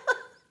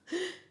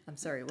 I'm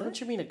sorry, what? Don't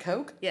you mean a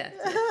Coke? Yeah.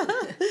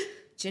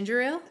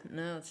 Ginger ale?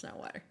 No, it's not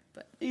water.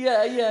 But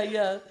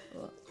Yeah.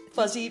 Well,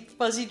 fuzzy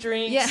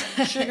drinks,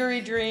 sugary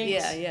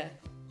drinks. Yeah.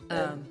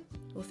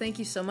 Well, thank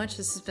you so much.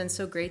 This has been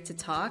so great to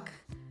talk.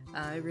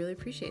 I really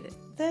appreciate it.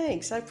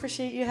 Thanks. I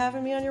appreciate you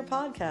having me on your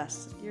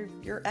podcast.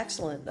 You're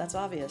excellent. That's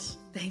obvious.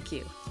 Thank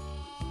you.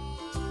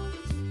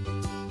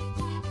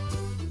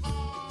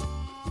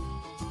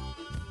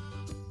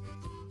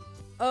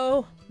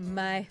 Oh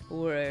my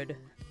word.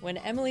 When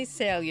Emily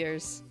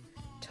Saliers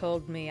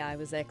told me I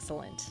was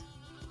excellent,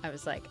 I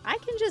was like, I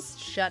can just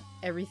shut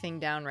everything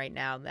down right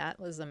now. That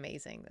was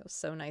amazing. That was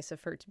so nice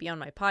of her to be on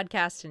my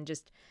podcast and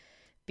just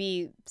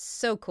be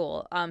so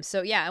cool.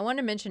 So yeah, I want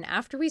to mention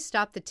after we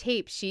stopped the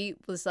tape, she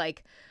was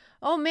like,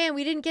 oh man,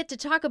 we didn't get to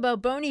talk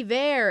about Bon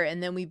Iver.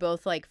 And then we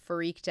both like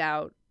freaked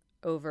out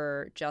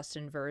over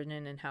Justin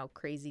Vernon and how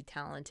crazy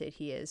talented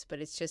he is. But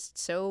it's just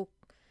so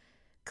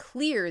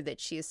clear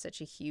that she is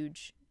such a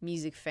huge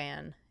music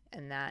fan,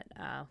 and that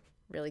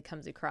really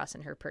comes across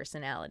in her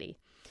personality.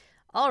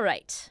 All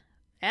right.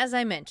 As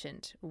I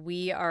mentioned,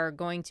 we are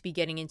going to be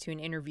getting into an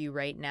interview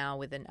right now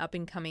with an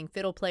up-and-coming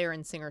fiddle player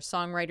and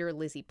singer-songwriter,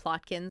 Lizzie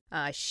Plotkin.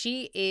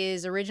 She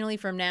is originally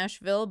from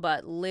Nashville,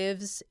 but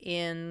lives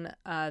in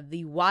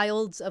the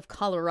wilds of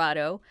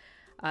Colorado.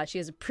 She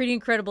has a pretty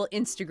incredible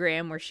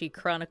Instagram where she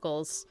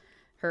chronicles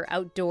her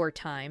outdoor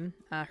time.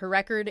 Her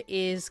record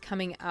is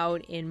coming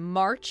out in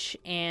March,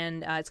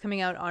 and it's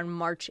coming out on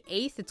March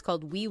 8th. It's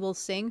called We Will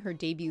Sing, her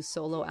debut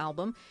solo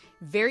album.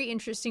 Very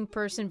interesting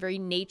person, very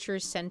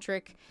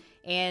nature-centric.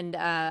 And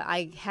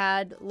I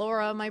had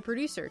Laura, my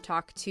producer,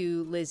 talk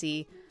to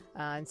Lizzie.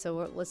 And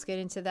so let's get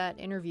into that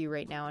interview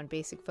right now on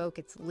Basic Folk.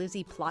 It's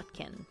Lizzie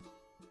Plotkin.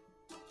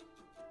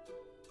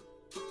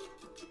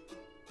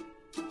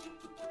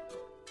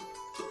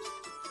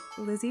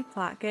 Lizzie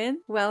Plotkin,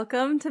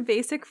 welcome to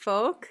Basic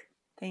Folk.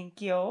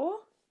 Thank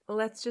you.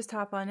 Let's just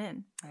hop on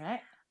in. All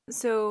right.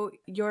 So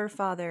your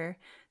father,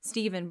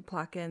 Stephen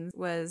Plotkin,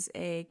 was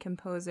a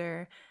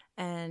composer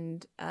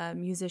and a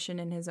musician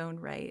in his own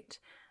right.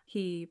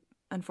 He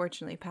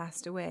unfortunately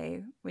passed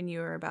away when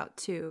you were about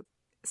 2.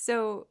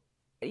 So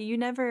you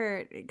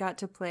never got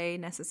to play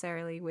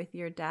necessarily with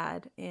your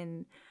dad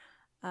in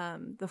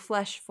the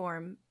flesh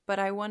form, but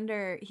I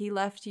wonder, he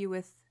left you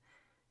with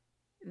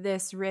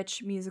this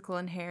rich musical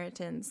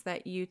inheritance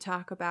that you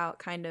talk about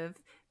kind of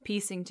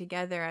piecing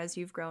together as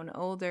you've grown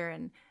older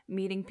and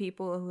meeting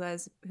people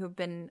who've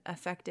been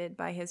affected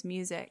by his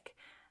music.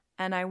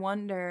 And I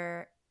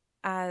wonder,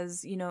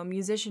 as, you know, a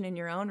musician in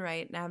your own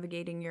right,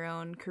 navigating your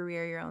own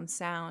career, your own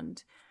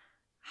sound,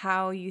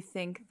 how you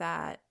think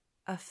that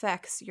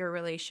affects your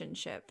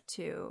relationship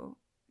to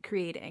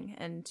creating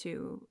and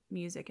to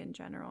music in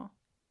general.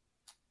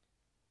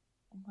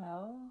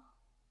 Well,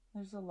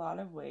 there's a lot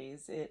of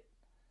ways it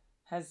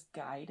has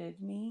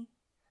guided me.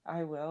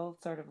 I will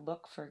sort of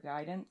look for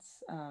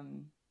guidance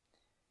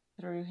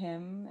through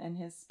him and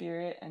his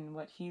spirit and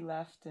what he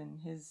left and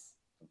his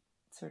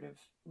sort of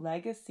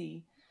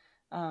legacy.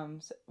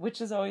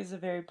 Which is always a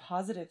very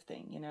positive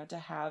thing, you know, to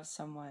have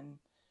someone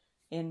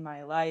in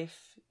my life,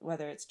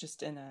 whether it's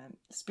just in a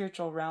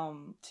spiritual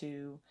realm,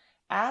 to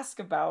ask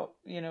about,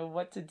 you know,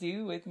 what to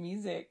do with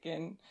music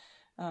and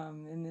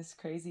in this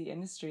crazy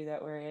industry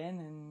that we're in.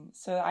 And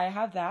so I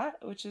have that,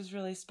 which is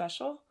really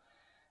special.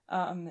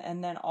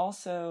 And then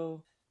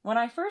also, when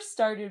I first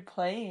started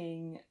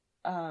playing,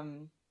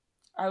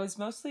 I was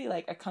mostly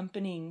like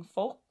accompanying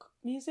folk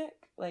music,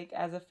 like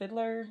as a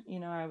fiddler, you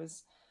know, I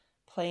was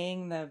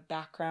playing the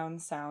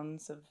background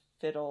sounds of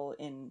fiddle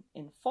in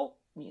folk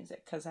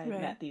music because I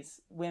met these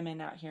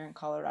women out here in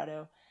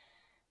Colorado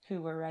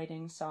who were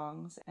writing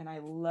songs, and I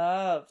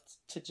loved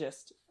to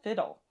just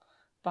fiddle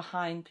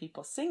behind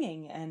people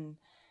singing, and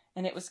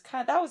it was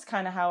that was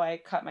kind of how I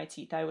cut my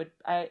teeth.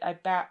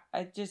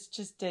 I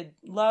just did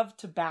love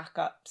to back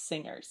up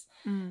singers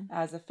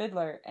as a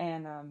fiddler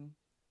and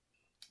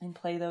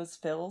play those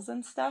fills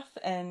and stuff.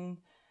 And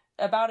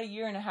about 1.5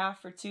 years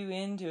or 2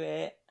 into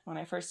it, when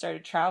I first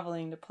started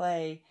traveling to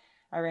play,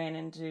 I ran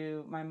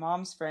into my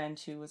mom's friend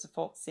who was a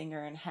folk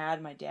singer and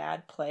had my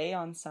dad play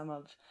on some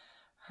of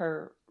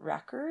her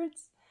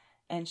records.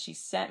 And she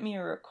sent me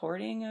a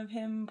recording of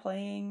him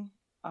playing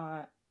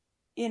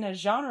in a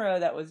genre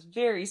that was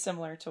very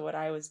similar to what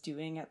I was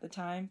doing at the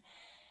time.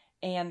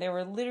 And there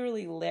were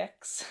literally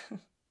licks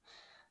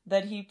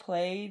that he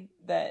played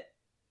that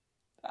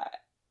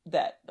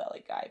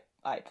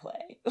I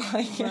play.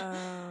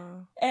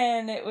 Wow.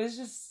 And it was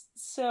just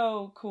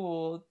so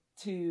cool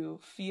to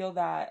feel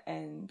that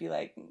and be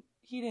like,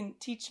 he didn't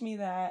teach me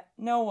that.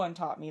 No one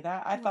taught me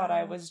that. I thought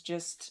I was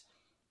just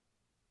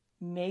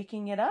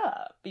making it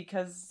up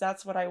because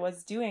that's what I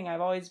was doing.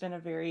 I've always been a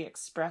very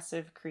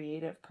expressive,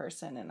 creative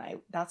person, and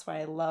that's why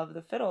I love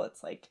the fiddle.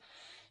 It's like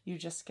you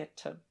just get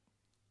to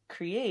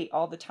create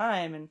all the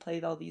time and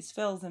play all these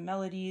fills and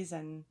melodies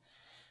and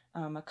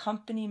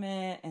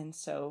accompaniment. And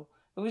so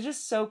it was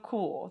just so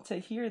cool to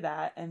hear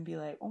that and be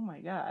like, oh my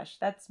gosh,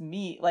 that's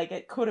me. Like,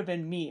 it could have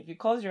been me if you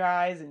close your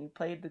eyes and you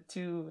played the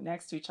two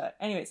next to each other.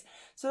 Anyways,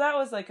 so that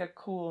was like a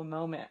cool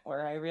moment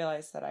where I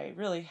realized that I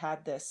really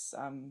had this,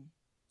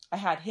 I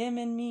had him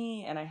in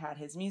me and I had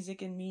his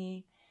music in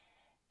me.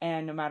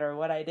 And no matter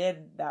what I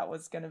did, that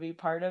was going to be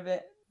part of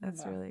it.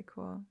 That's really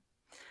cool.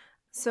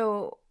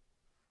 So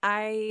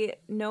I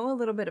know a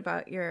little bit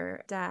about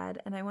your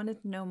dad, and I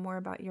wanted to know more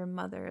about your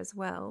mother as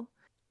well.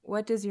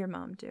 What does your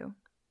mom do?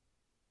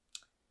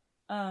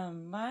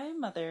 My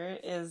mother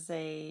is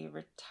a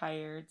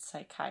retired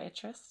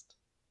psychiatrist.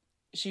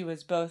 She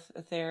was both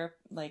a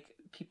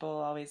people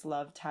always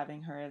loved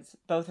having her as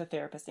both a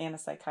therapist and a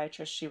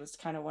psychiatrist. She was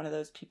kind of one of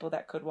those people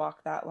that could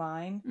walk that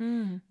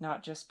line,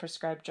 not just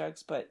prescribe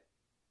drugs, but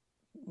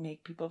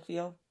make people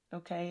feel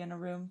okay in a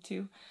room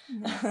too.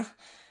 Yes.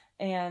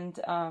 And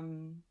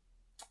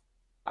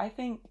I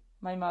think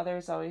my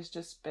mother's always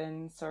just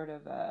been sort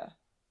of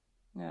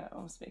it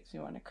almost makes me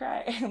want to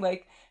cry.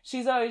 Like,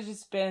 she's always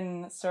just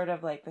been sort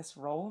of like this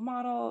role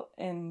model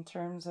in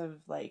terms of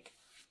like,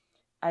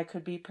 I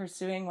could be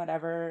pursuing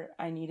whatever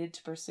I needed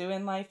to pursue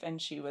in life,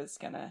 and she was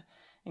gonna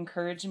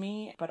encourage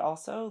me, but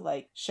also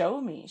like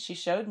she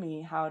showed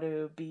me how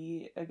to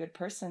be a good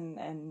person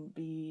and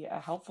be a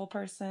helpful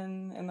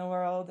person in the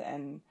world.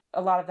 And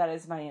a lot of that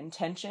is my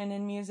intention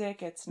in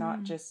music. It's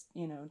not just,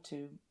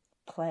 to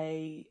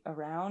play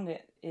around.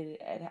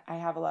 I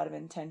have a lot of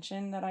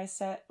intention that I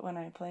set when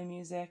I play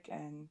music,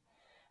 and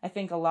I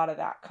think a lot of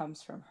that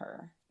comes from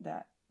her,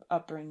 that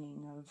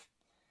upbringing of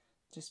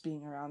just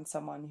being around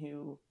someone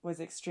who was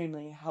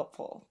extremely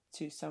helpful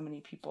to so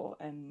many people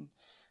and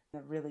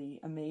a really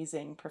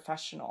amazing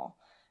professional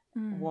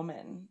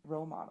woman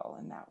role model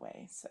in that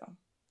way. So,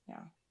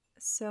 yeah.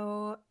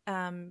 So,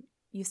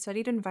 you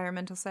studied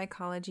environmental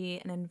psychology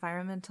and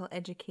environmental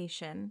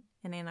education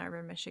in Ann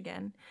Arbor,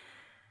 Michigan.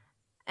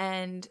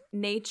 And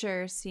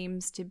nature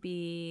seems to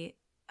be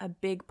a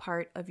big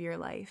part of your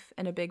life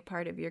and a big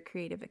part of your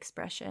creative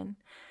expression.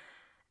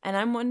 And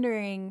I'm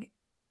wondering,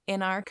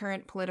 in our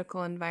current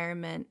political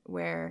environment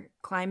where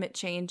climate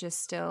change is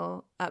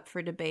still up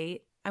for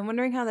debate, I'm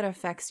wondering how that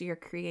affects your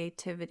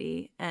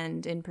creativity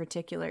and in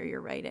particular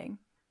your writing.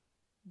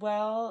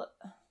 Well,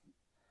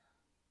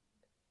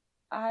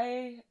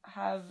 I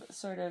have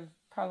sort of,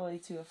 probably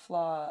to a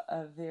flaw,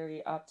 a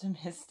very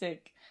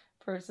optimistic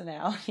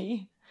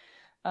personality.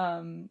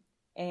 And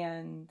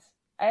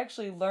I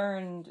actually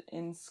learned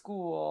in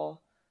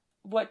school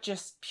what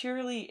just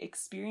purely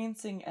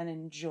experiencing and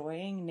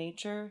enjoying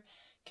nature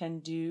can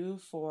do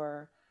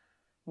for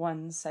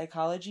one's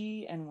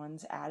psychology and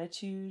one's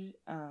attitude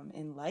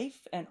in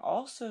life, and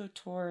also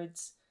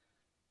towards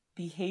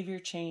behavior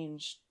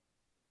change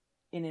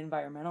in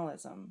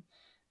environmentalism.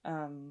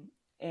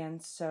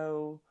 And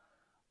so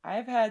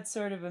I've had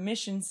sort of a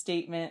mission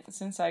statement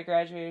since I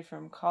graduated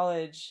from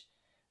college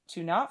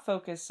to not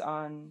focus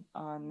on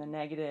the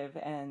negative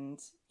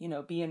and,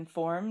 be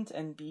informed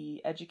and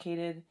be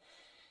educated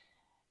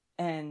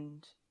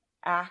and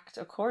act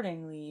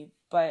accordingly,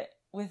 but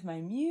with my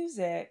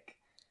music,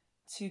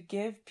 to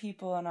give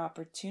people an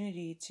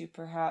opportunity to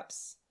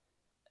perhaps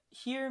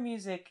hear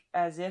music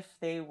as if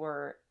they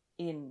were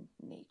in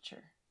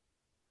nature.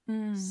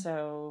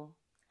 So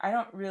I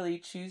don't really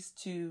choose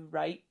to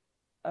write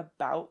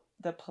about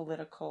the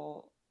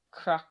political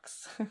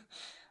crux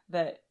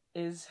that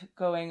is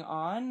going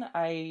on.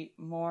 I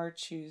more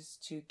choose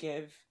to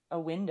give a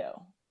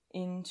window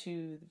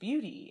into the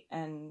beauty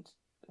and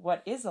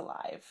what is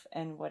alive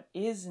and what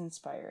is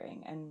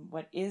inspiring and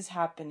what is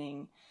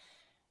happening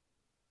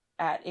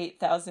at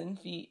 8,000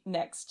 feet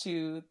next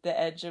to the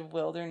edge of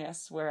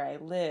wilderness where I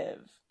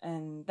live.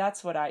 And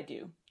that's what I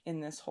do in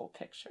this whole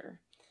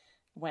picture.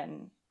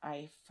 When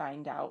I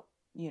find out,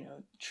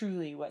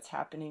 truly what's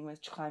happening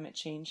with climate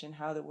change and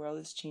how the world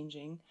is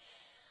changing,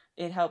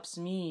 it helps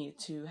me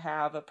to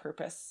have a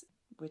purpose,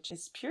 which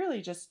is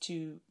purely just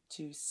to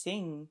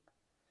sing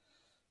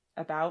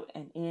about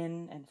and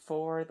in and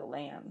for the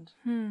land.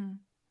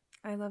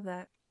 I love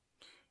that.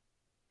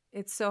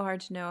 It's so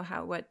hard to know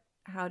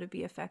how to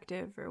be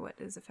effective or what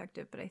is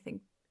effective, but I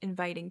think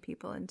inviting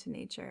people into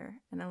nature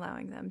and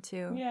allowing them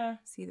to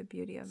see the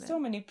beauty of it. So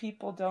many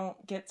people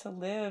don't get to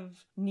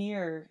live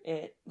near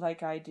it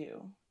like I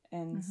do.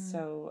 And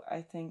so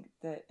I think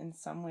that in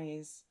some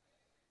ways,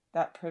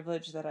 that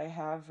privilege that I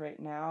have right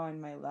now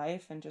in my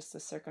life and just the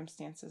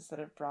circumstances that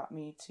have brought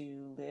me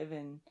to live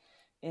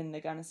in the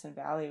Gunnison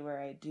Valley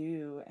where I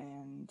do,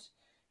 and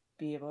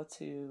be able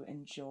to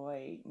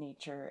enjoy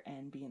nature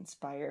and be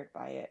inspired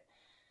by it,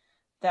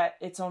 that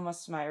it's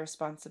almost my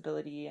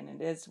responsibility, and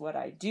it is what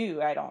I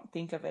do. I don't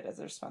think of it as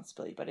a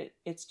responsibility, but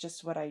it's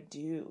just what I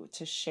do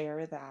to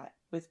share that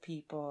with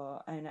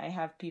people. And I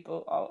have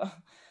people,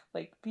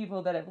 like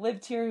people that have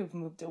lived here, who've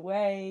moved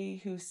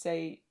away, who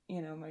say,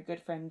 my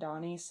good friend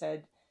Donnie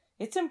said,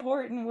 it's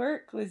important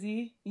work,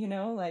 Lizzie,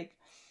 like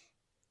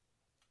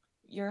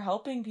you're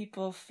helping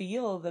people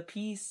feel the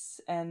peace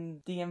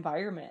and the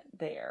environment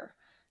there.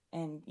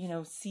 And,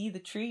 see the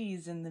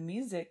trees and the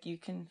music, you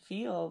can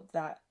feel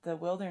that the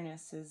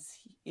wilderness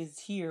is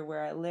here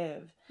where I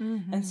live.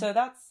 And so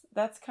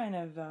that's kind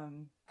of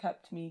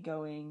kept me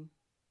going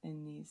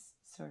in these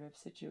sort of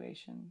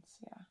situations.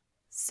 Yeah.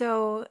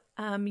 So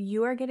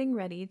you are getting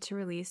ready to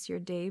release your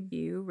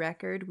debut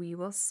record, We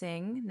Will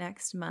Sing,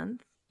 next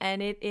month.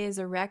 And it is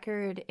a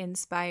record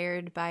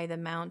inspired by the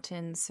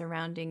mountains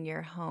surrounding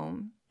your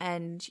home.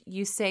 And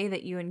you say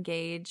that you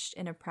engaged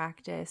in a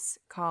practice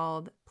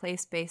called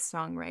place-based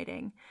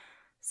songwriting.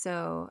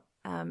 So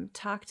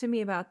talk to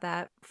me about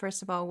that.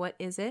 First of all, what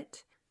is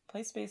it?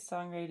 Place-based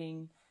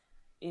songwriting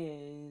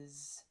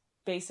is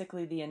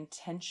basically the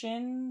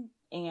intention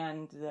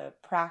and the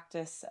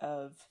practice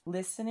of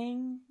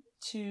listening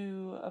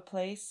to a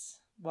place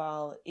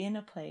while in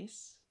a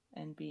place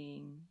and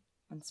being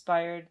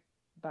inspired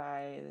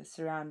by the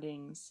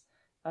surroundings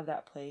of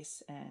that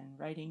place and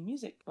writing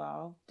music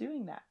while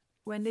doing that.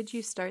 When did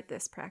you start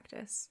this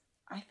practice?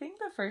 I think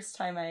the first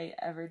time I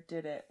ever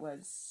did it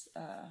was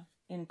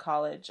in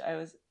college. I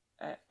was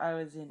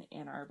in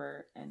Ann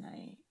Arbor, and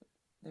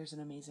there's an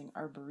amazing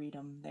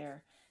arboretum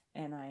there,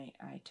 and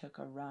I took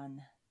a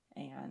run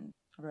and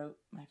wrote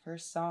my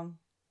first song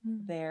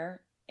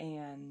there,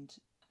 and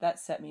that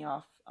set me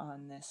off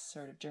on this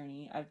sort of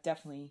journey. I've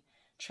definitely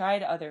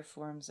tried other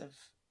forms of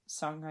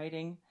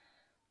songwriting,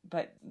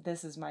 but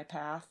this is my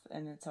path,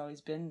 and it's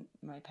always been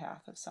my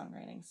path of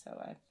songwriting, so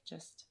I've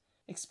just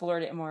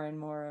explored it more and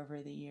more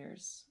over the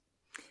years.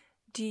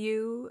 Do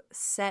you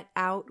set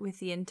out with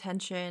the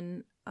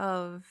intention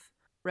of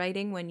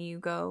writing when you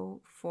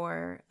go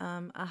for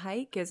a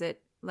hike? Is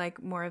it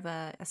like more of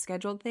a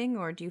scheduled thing,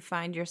 or do you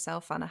find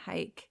yourself on a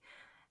hike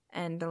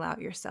and allow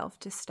yourself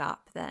to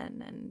stop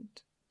then and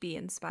be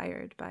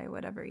inspired by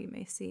whatever you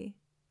may see?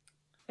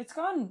 It's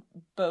gone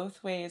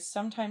both ways.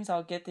 Sometimes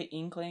I'll get the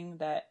inkling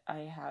that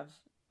I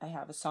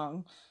have a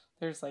song.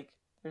 There's like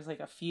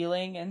a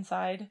feeling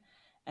inside,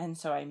 and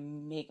so I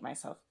make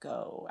myself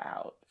go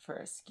out for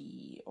a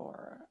ski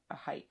or a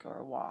hike or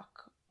a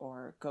walk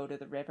or go to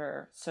the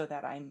river so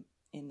that I'm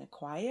in the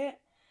quiet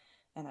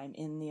and I'm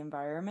in the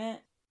environment.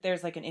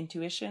 There's like an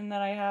intuition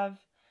that I have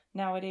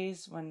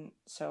nowadays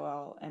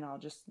I'll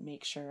just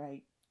make sure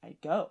I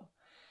go.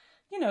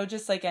 You know,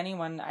 just like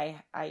anyone,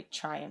 I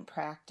try and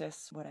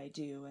practice what I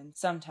do, and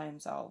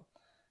sometimes I'll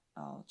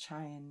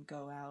try and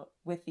go out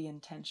with the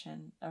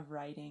intention of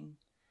writing.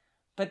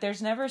 But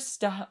there's never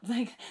stop.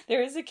 Like,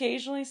 there is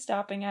occasionally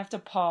stopping. I have to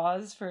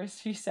pause for a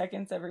few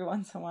seconds every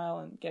once in a while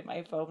and get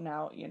my phone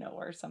out,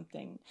 or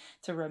something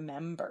to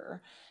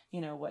remember,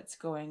 what's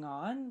going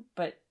on.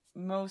 But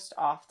most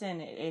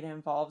often it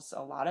involves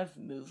a lot of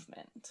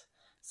movement.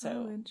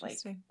 So,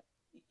 interesting.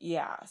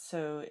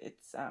 So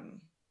it's,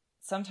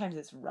 sometimes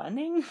it's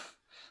running.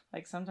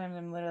 Like, sometimes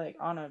I'm literally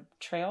on a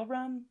trail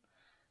run.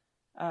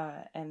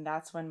 And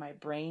that's when my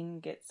brain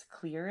gets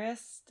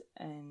clearest,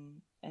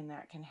 and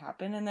that can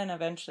happen. And then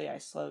eventually I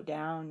slow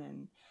down,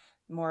 and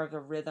more of the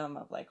rhythm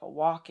of like a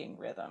walking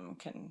rhythm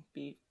can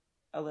be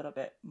a little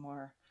bit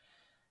more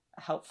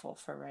helpful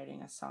for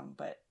writing a song.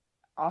 But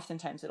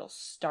oftentimes it'll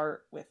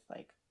start with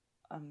like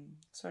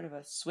sort of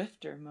a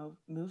swifter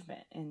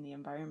movement in the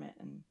environment,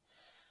 and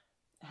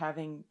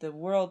having the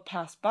world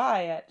pass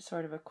by at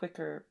sort of a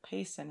quicker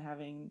pace, and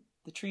having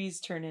the trees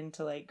turn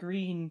into like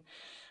green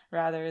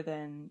rather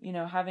than,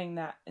 having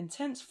that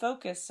intense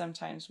focus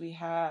sometimes we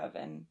have.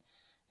 And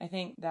I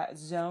think that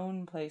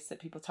zone place that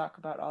people talk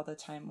about all the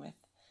time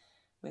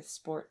with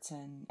sports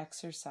and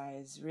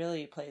exercise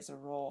really plays a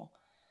role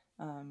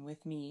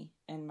with me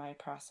and my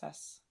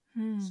process.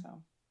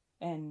 So,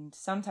 and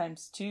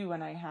sometimes too,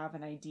 when I have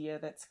an idea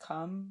that's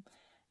come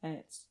and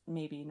it's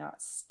maybe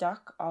not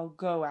stuck, I'll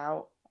go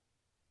out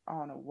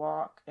on a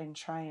walk and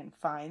try and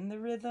find the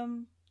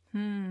rhythm,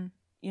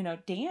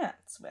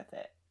 dance with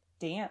it,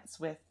 dance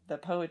with the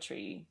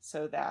poetry,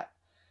 so that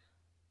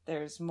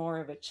there's more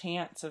of a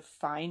chance of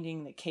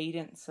finding the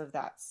cadence of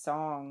that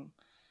song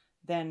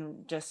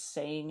than just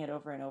saying it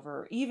over and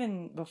over.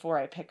 Even before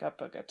I pick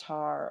up a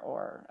guitar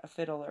or a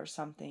fiddle or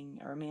something,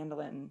 or a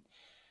mandolin,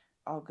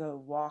 I'll go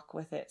walk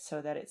with it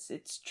so that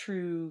it's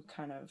true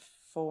kind of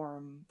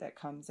form that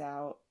comes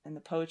out, and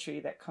the poetry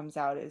that comes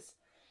out is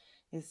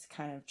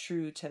kind of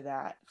true to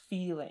that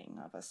feeling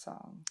of a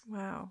song.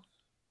 Wow.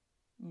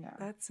 Yeah.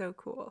 That's so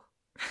cool.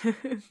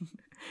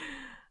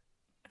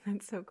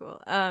 That's so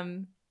cool.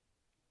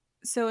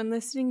 So in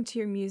listening to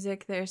your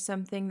music, there's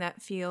something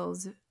that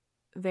feels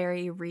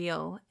very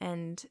real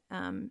and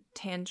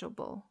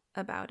tangible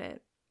about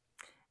it.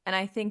 And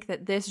I think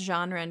that this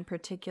genre in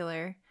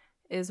particular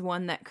is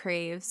one that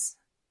craves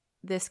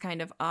this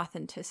kind of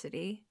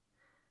authenticity.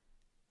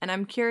 And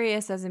I'm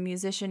curious, as a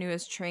musician who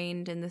is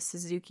trained in the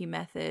Suzuki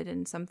method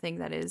and something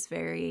that is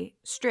very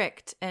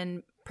strict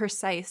and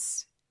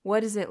precise,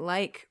 what is it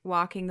like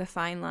walking the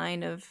fine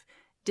line of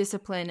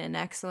discipline and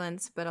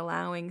excellence, but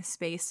allowing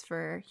space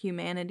for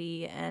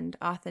humanity and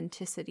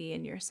authenticity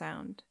in your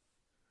sound?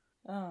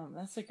 Oh,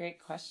 that's a great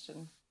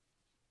question.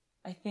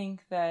 I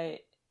think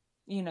that,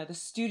 the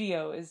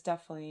studio is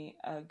definitely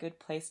a good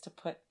place to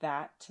put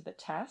that to the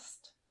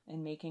test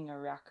in making a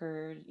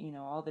record.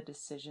 All the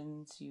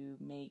decisions you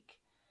make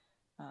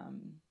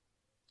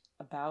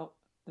about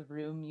the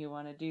room you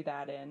want to do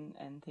that in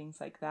and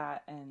things like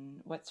that, and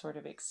what sort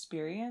of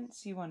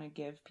experience you want to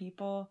give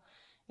people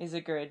is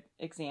a good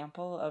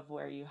example of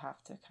where you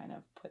have to kind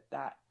of put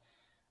that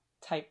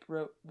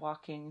tightrope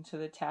walking to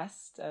the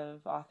test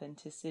of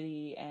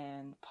authenticity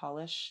and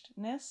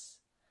polishedness.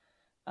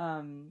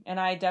 And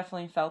I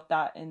definitely felt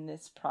that in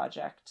this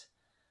project.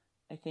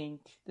 I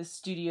think the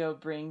studio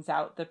brings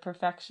out the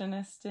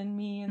perfectionist in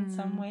me in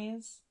some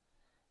ways.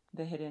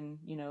 The hidden,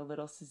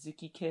 little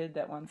Suzuki kid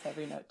that wants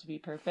every note to be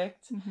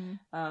perfect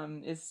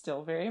is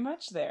still very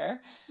much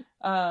there.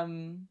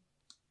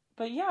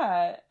 But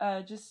yeah,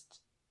 just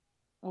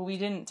well, we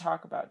didn't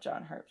talk about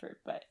John Hartford,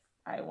 but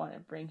I want to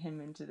bring him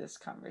into this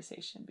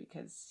conversation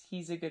because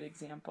he's a good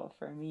example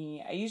for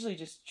me. I usually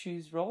just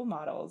choose role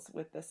models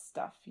with this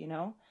stuff, you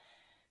know,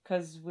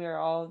 because we're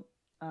all,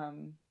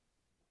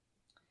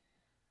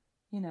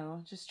 you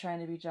know, just trying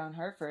to be John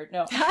Hartford.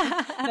 No,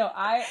 no,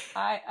 I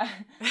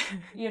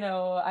you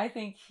know, I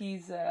think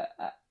he's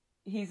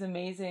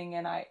amazing.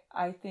 And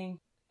I think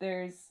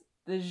there's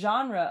the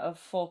genre of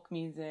folk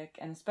music,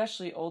 and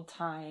especially old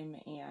time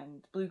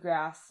and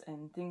bluegrass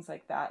and things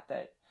like that,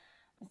 that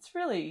it's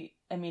really,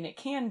 I mean, it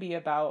can be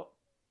about,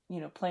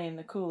 you know, playing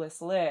the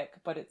coolest lick,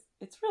 but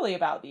it's really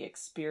about the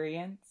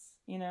experience,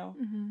 you know,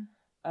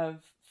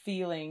 of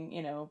feeling,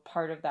 you know,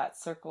 part of that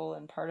circle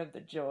and part of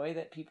the joy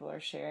that people are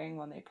sharing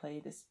when they play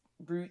this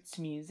roots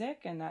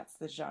music. And that's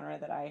the genre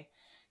that I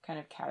kind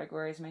of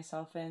categorize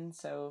myself in.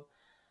 So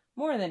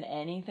more than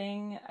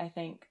anything, I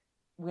think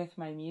with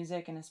my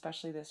music, and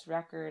especially this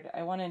record,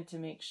 I wanted to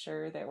make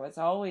sure there was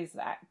always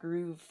that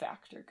groove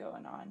factor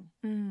going on.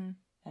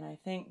 And I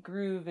think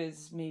groove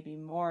is maybe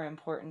more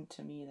important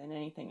to me than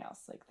anything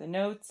else. Like the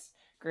notes,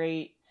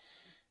 great,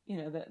 you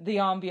know, the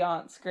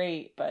ambiance,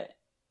 great, but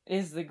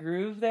is the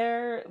groove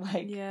there?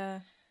 Like, yeah,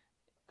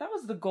 that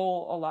was the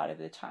goal a lot of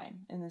the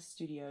time in the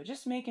studio,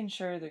 just making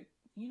sure that,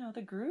 you know,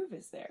 the groove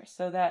is there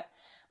so that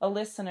a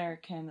listener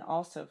can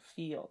also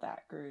feel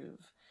that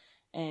groove.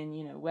 And,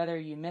 you know, whether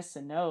you miss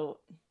a note,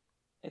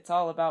 it's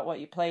all about what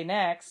you play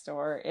next,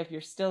 or if you're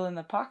still in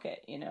the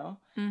pocket, you know?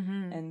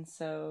 And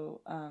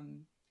so,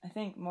 I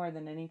think more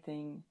than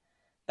anything,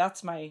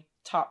 that's my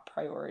top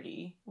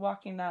priority,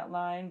 walking that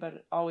line,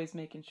 but always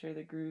making sure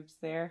the groove's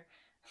there.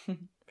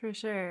 For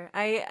sure.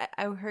 I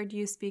heard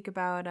you speak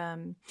about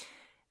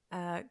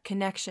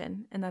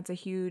connection, and that's a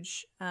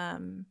huge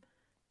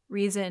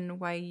reason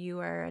why you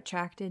are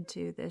attracted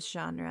to this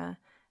genre.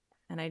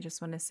 And I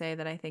just want to say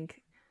that I think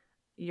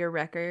your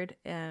record,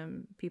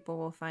 people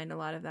will find a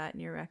lot of that in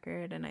your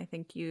record, and I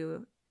think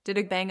you did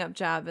a bang-up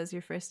job as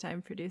your first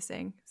time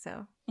producing.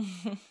 So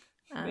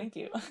thank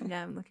you.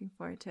 Yeah, I'm looking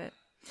forward to it.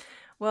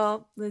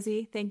 Well,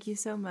 Lizzie, thank you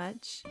so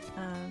much.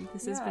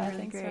 This has been really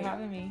thanks great. for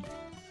having me.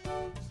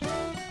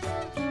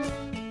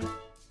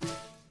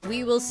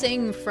 We Will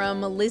Sing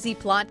from Lizzie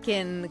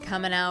Plotkin,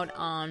 coming out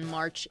on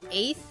March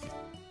 8th.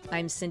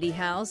 I'm Cindy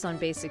Howes on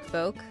Basic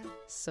Folk.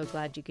 So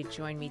glad you could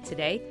join me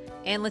today.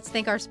 And let's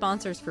thank our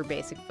sponsors for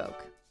Basic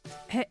Folk.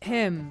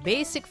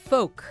 Basic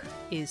Folk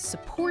is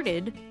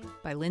supported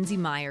by Lindsay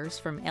Myers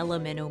from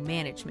LMNO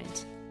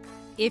Management.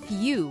 If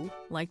you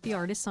like the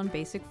artists on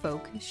Basic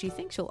Folk, she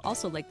thinks you'll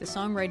also like the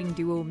songwriting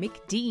duo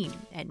Mick Dean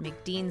at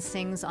Mick Dean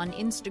Sings on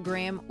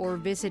Instagram, or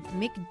visit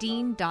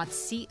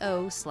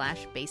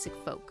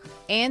mickdean.co/basicfolk.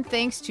 And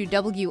thanks to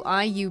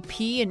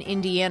WIUP in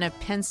Indiana,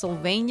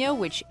 Pennsylvania,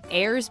 which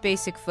airs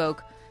Basic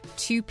Folk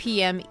 2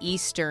 p.m.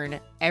 Eastern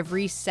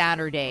every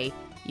Saturday.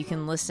 You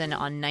can listen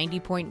on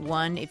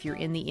 90.1 if you're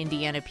in the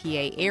Indiana,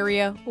 PA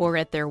area, or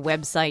at their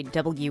website,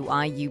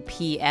 wiupfm.org.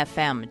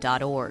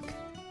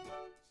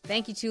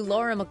 Thank you to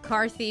Laura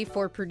McCarthy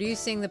for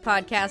producing the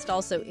podcast,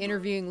 also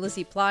interviewing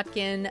Lizzie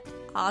Plotkin.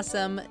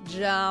 Awesome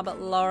job,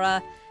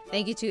 Laura.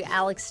 Thank you to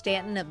Alex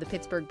Stanton of the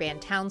Pittsburgh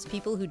band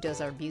Townspeople, who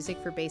does our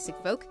music for Basic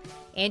Folk.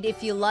 And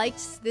if you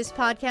liked this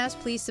podcast,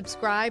 please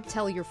subscribe.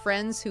 Tell your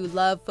friends who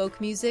love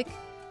folk music,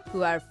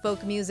 who are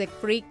folk music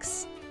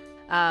freaks.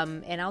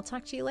 And I'll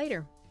talk to you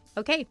later.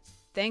 Okay,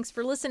 thanks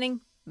for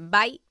listening.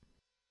 Bye.